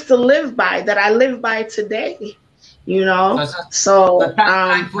 things to live by that I live by today, you So, know. so the So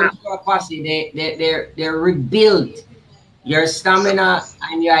tagline for the shower posse, they rebuild your stamina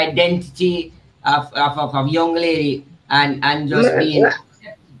and your identity of young lady and just being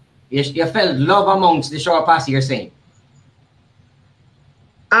you felt love amongst the shower posse. You're saying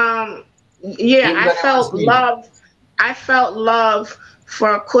yeah, even though they were screaming. I felt love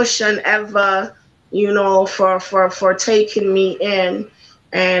for Cushion ever, you know, for taking me in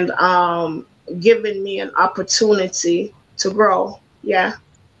and giving me an opportunity to grow. Yeah.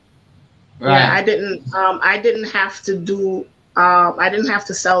 Yeah, Right. I didn't have to do I didn't have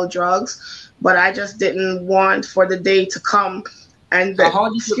to sell drugs, but I just didn't want for the day to come and So that, how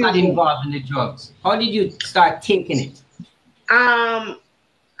did you excuse get me. involved in the drugs? How did you start taking it? Um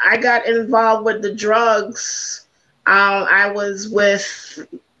I got involved with the drugs. I was with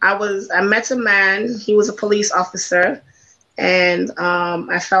I met a man, he was a police officer, and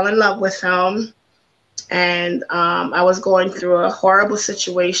I fell in love with him, and I was going through a horrible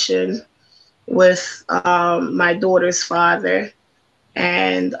situation with my daughter's father,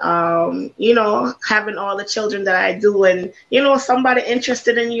 and you know, having all the children that I do, and you know, somebody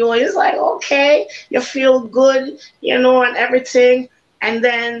interested in you, it's like, okay, you feel good, you know, and everything. And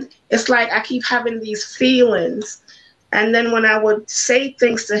then it's like I keep having these feelings, and then when I would say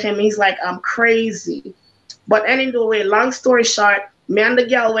things to him, he's like, I'm crazy. But anyway, long story short, me and the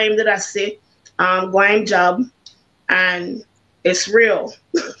girl where him did I say, going job, and it's real.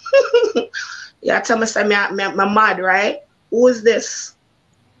 Yeah, tell me, say me mad, right? Who is this?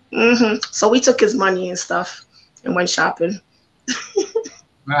 So we took his money and stuff and went shopping.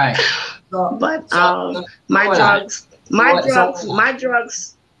 Right. So But so so, so my hold on. drugs, So my so drugs, hold on.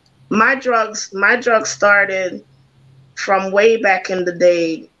 my drugs, my drugs started from way back in the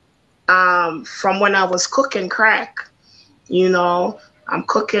day. From when I was cooking crack. You know, I'm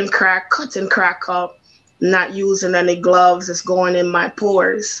cooking crack, cutting crack up, not using any gloves. It's going in my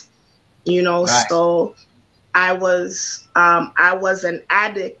pores. You know, Right. so I was an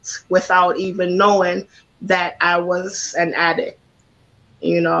addict without even knowing that I was an addict,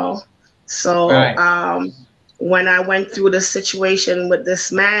 you know. So Right. when I went through the situation with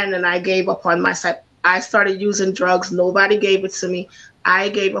this man and I gave up on myself, I started using drugs. Nobody gave it to me. I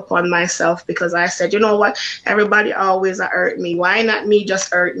gave up on myself because I said, you know what? Everybody always hurt me. Why not me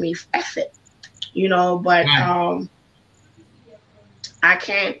just hurt me? F it, you know. But Right. I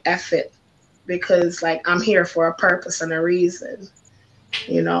can't F it because like I'm here for a purpose and a reason,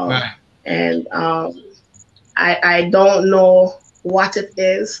 you know. Right. And I don't know what it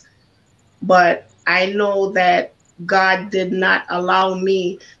is, but I know that God did not allow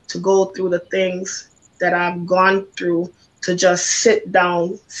me to go through the things that I've gone through to just sit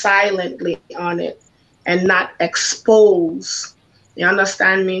down silently on it and not expose. You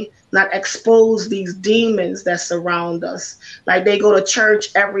understand me? Not expose these demons that surround us. Like they go to church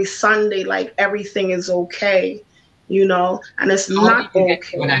every Sunday, like everything is okay, you know, and it's So how did not you get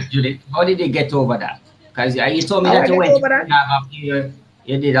over okay. that, Judith? How did you get over that? Because you told me How that I you get went to over that? rehab after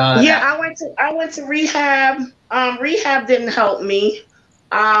you did all of Yeah, that. I went to rehab. Rehab didn't help me.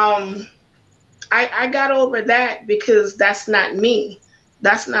 Um, I got over that because that's not me.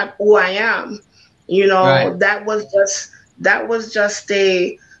 That's not who I am. You Right. know, that was just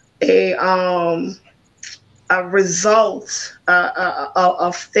a a result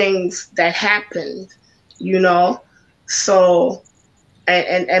of things that happened. You know, so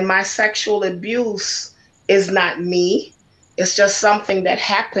and my sexual abuse is not me. It's just something that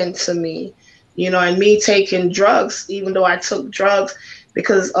happened to me, and me taking drugs, even though I took drugs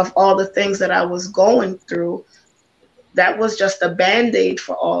because of all the things that I was going through, that was just a Band-Aid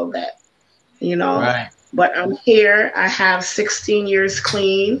for all that, Right. But I'm here. I have 16 years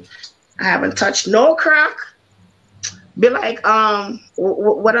clean. I haven't touched no crack. Be like,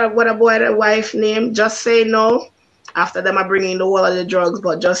 what a boy, that wife name, Just Say No. After them, I bring in the whole of the drugs,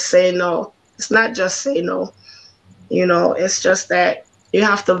 but just say no. It's not just say no. It's just that you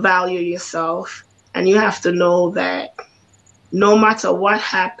have to value yourself, and you have to know that no matter what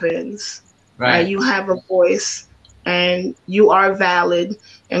happens, Right. you have a voice, and you are valid,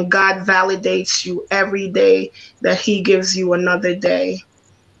 and God validates you every day that He gives you another day,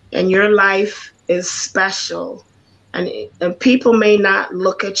 and your life is special. And people may not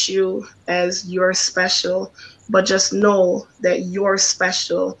look at you as you're special, but just know that you're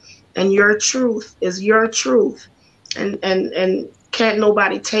special, and your truth is your truth, and can't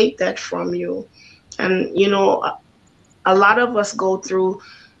nobody take that from you. And a lot of us go through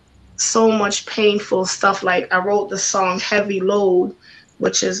so much painful stuff. Like, I wrote the song Heavy Load,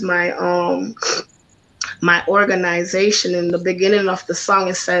 which is my my organization. In the beginning of the song,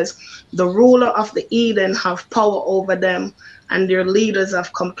 it says, the ruler of the Eden have power over them, and their leaders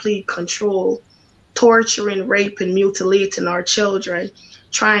have complete control, torturing, raping, mutilating our children,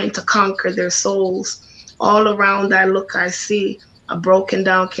 trying to conquer their souls. All around I look, I see a broken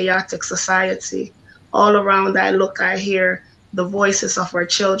down, chaotic society. All around I look, I hear the voices of our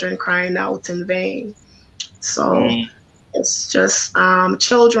children crying out in vain. So it's just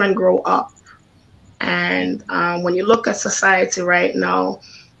children grow up. And when you look at society right now,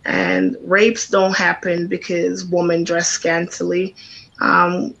 and rapes don't happen because women dress scantily.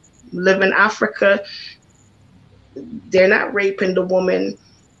 Live in Africa, they're not raping the woman,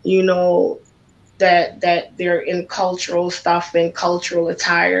 that they're in cultural stuff and cultural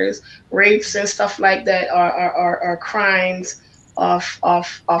attires. Rapes and stuff like that are crimes of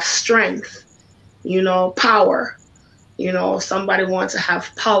strength, power. Somebody wants to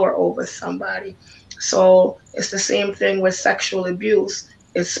have power over somebody. So it's the same thing with sexual abuse.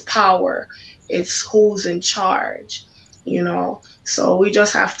 It's power. It's who's in charge, So we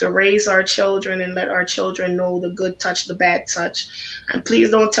just have to raise our children and let our children know the good touch, the bad touch. And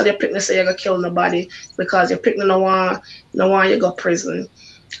please don't tell your picnic say you're going to kill nobody, because your picnic no one you go prison.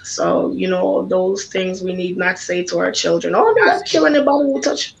 So, those things we need not say to our children. Oh, they're not killing anybody we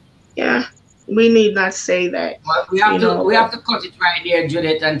touch. Yeah, we need not say that. Well, we have to cut it right there,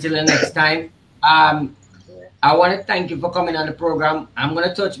 Judith, until the next time. I want to thank you for coming on the program. I'm going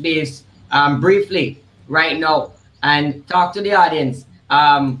to touch base briefly right now and talk to the audience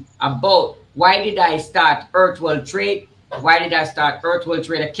about why did I start Earthworld Trade? Why did I start Earthworld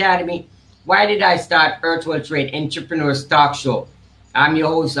Trade Academy? Why did I start Earthworld Trade Entrepreneurs Talk Show? I'm your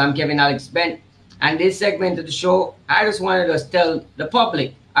host, I'm Kevin Alex Bent. And this segment of the show, I just wanted to tell the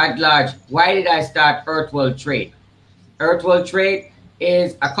public at large, why did I start Earthworld Trade? Earthworld Trade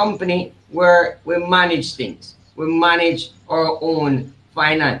is a company where we manage things. We manage our own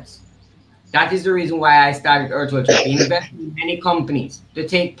finance. That is the reason why I started Earthworld Trade. We invest in many companies to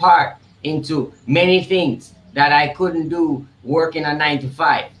take part into many things that I couldn't do working a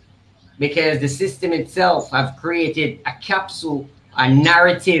 9-to-5, because the system itself have created a capsule, a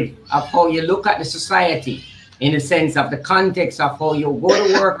narrative of how you look at the society, in the sense of the context of how you go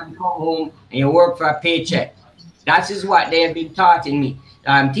to work and come home and you work for a paycheck. That is what they have been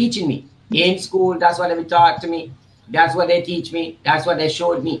teaching me in school. That's what they've taught to me. That's what they teach me. That's what they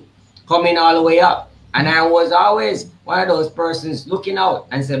showed me coming all the way up. And I was always one of those persons looking out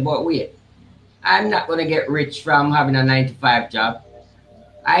and said, but wait, I'm not going to get rich from having a 9-to-5 job.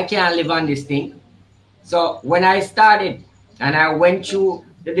 I can't live on this thing. So when I started and I went through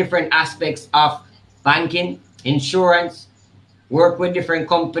the different aspects of banking, insurance, work with different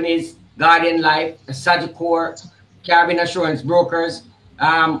companies, Guardian Life, Sagicor, Caribbean Assurance Brokers.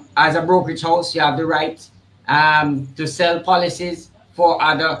 As a brokerage house, you have the right to sell policies for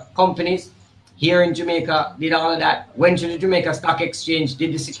other companies. Here in Jamaica, did all of that. Went to the Jamaica Stock Exchange,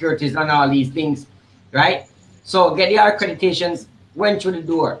 did the securities and all these things, right? So get the accreditations, went through the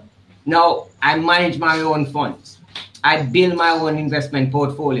door. Now I manage my own funds. I build my own investment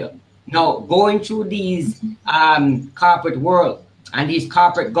portfolio. Now going through these corporate world and these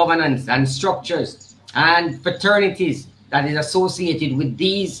corporate governance and structures and fraternities that is associated with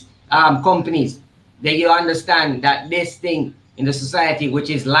these companies, then you understand that this thing in the society, which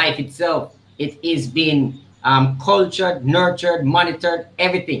is life itself, it is being cultured, nurtured, monitored,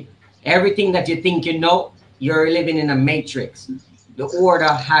 everything. Everything that you think you know, you're living in a matrix. the order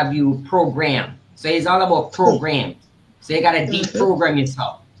have you programmed. So it's all about program. So you got to deprogram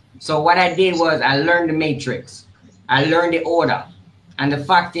yourself. So what I did was I learned the matrix. I learned the order. And the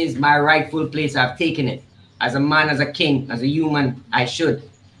fact is, my rightful place, I've taken it. As a man, as a king, as a human, I should.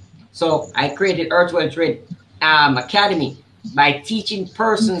 So I created Earth Wealth Trade Academy by teaching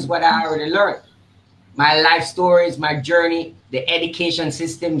persons what I already learned. My life stories, my journey, the education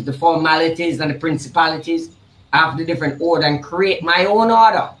systems, the formalities and the principalities of the different order, and create my own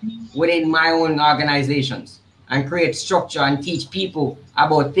order within my own organizations and create structure and teach people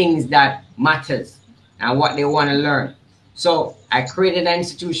about things that matters and what they want to learn. So I created an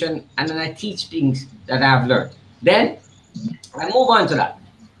institution and then I teach things that I've learned. Then I move on to that.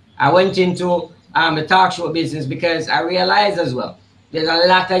 I went into the talk show business because I realized as well, there's a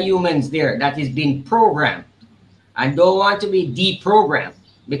lot of humans there that is being programmed and don't want to be deprogrammed,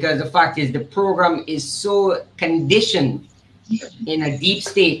 because the fact is the program is so conditioned in a deep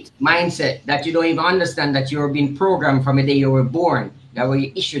state mindset that you don't even understand that you're being programmed from the day you were born, that when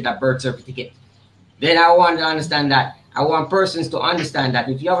you issued that birth certificate. Then I want to understand that. I want persons to understand that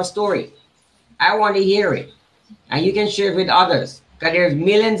if you have a story, I want to hear it. And you can share it with others. Because there's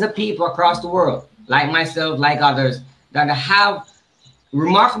millions of people across the world, like myself, like others, that have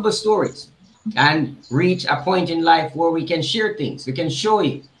remarkable stories and reach a point in life where we can share things. We can show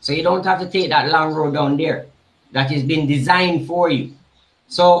you. So you don't have to take that long road down there that has been designed for you.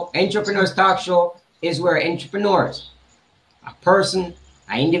 So Entrepreneurs Talk Show is where entrepreneurs, a person,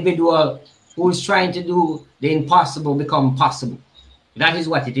 an individual who's trying to do the impossible become possible. That is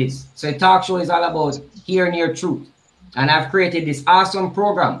what it is. So a talk show is all about hearing your truth. And I've created this awesome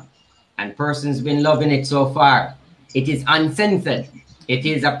program and persons been loving it so far. It is uncensored. It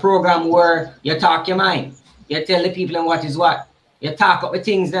is a program where you talk your mind. You tell the people what is what. You talk up the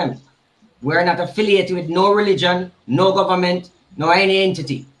things them. We're not affiliated with no religion, no government, no any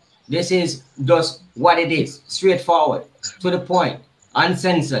entity. This is just what it is. Straightforward, to the point,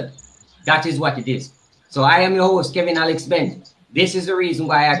 uncensored. That is what it is. So I am your host, Kevin Alex Bent. This is the reason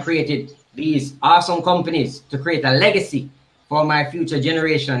why I created these awesome companies, to create a legacy for my future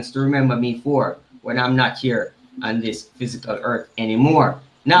generations to remember me for when I'm not here on this physical earth anymore.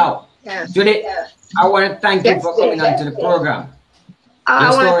 Now, Judith, I want to thank you for coming onto the program.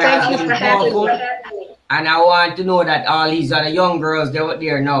 I want to thank you for having me. And I want to know that all these other young girls, they're out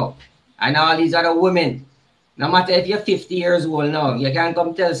there now, and all these other women, no matter if you're 50 years old now, you can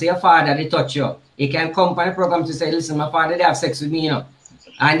come tell say your father they touch you. He can come on the program to say, listen, my father they have sex with me, you know.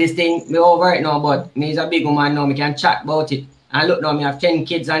 And this thing, me over it now, but me is a big woman now, me can chat about it. And look now, me have 10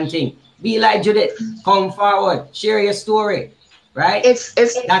 kids and thing. Be like Judith, come forward, share your story, right?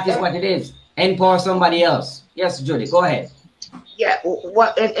 That is what it is. Empower somebody else. Yes, Judith, go ahead. Yeah,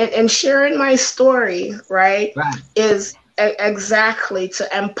 what and sharing my story, right. Is exactly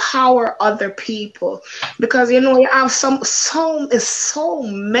to empower other people, because you know you have so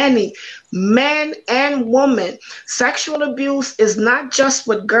many men and women. Sexual abuse is not just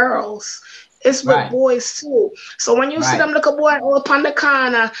with girls, it's with boys too. So when you see them little boy up on the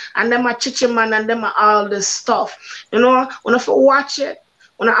corner and them a chichi man and them a all this stuff, you know, when I watch it,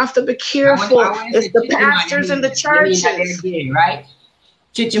 when I have to be careful, it's the pastors in the churches, right?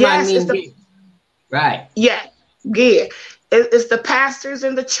 Chichi man means gay. Right. Yeah, gay. It's the pastors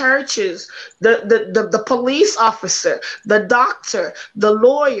in the churches, the police officer, the doctor, the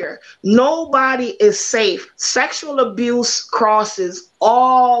lawyer. Nobody is safe. Sexual abuse crosses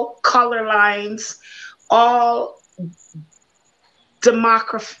all color lines, all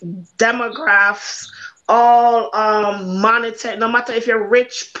demographics, all monetary. No matter if you're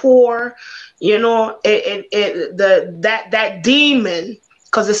rich, poor, you know, that demon,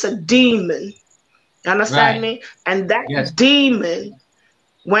 because it's a demon. You understand me? And that demon,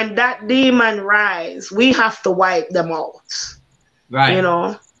 when that demon rise, we have to wipe them out. Right. You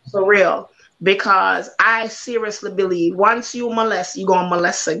know, for real. Because I seriously believe once you molest, you're going to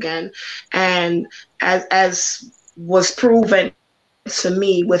molest again. And as was proven to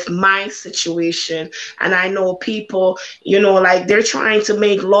me with my situation, and I know people, you know, like they're trying to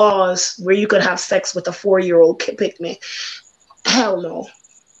make laws where you could have sex with a 4-year-old picnic. Hell no.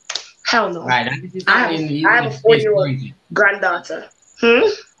 Hell no. Right. I have a 4-year-old granddaughter.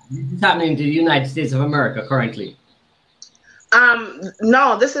 This is happening to the United States of America currently.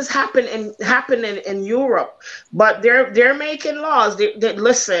 No, this is happening in Europe, but they're making laws. They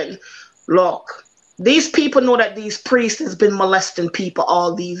listen, look, these people know that these priests has been molesting people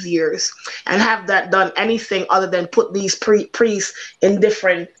all these years and have that done anything other than put these priests in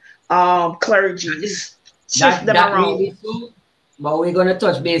different clergies, shift them around. Really so? But we're going to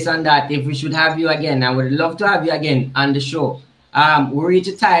touch base on that if we should have you again. I would love to have you again on the show. We reach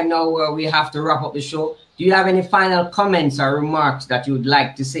a time now where we have to wrap up the show. Do you have any final comments or remarks that you would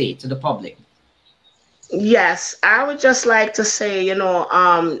like to say to the public? Yes, I would just like to say,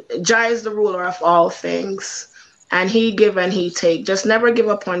 Jah is the ruler of all things, and he give and he take. Just never give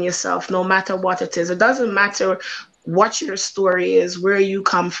up on yourself, no matter what it is. It doesn't matter what your story is, where you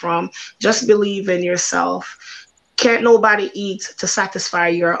come from. Just believe in yourself. Can't nobody eat to satisfy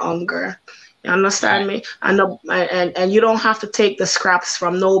your hunger. You understand me? And you don't have to take the scraps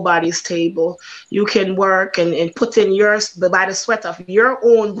from nobody's table. You can work and put in yours by the sweat of your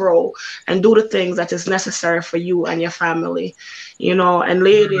own brow and do the things that is necessary for you and your family. And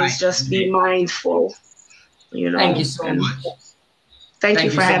ladies, just be mindful. Thank you so much. Thank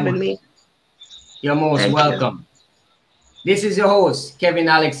you for having me. You're most welcome. This is your host, Kevin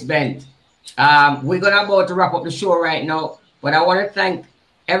Alex Bent. We're gonna about to wrap up the show right now, but I want to thank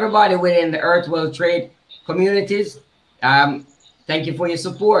everybody within the Earth World Trade communities. Thank you for your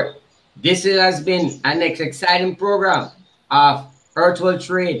support. This has been an exciting program of Earth World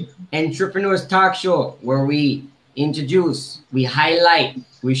Trade Entrepreneurs Talk Show, where we introduce, we highlight,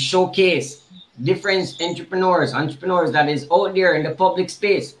 we showcase different entrepreneurs that is out there in the public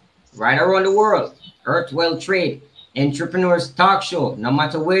space right around the world. Earth World Trade Entrepreneurs Talk Show. No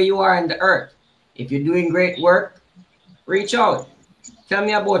matter where you are in the earth, if you're doing great work, reach out. Tell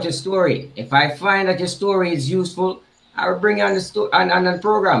me about your story. If I find that your story is useful, I will bring you on the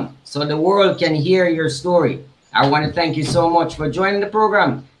program so the world can hear your story. I want to thank you so much for joining the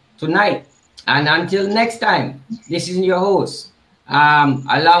program tonight. And until next time, this is your host,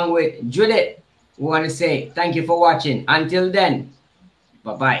 along with Judith. We want to say thank you for watching. Until then,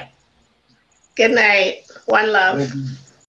 bye-bye. Good night. One love.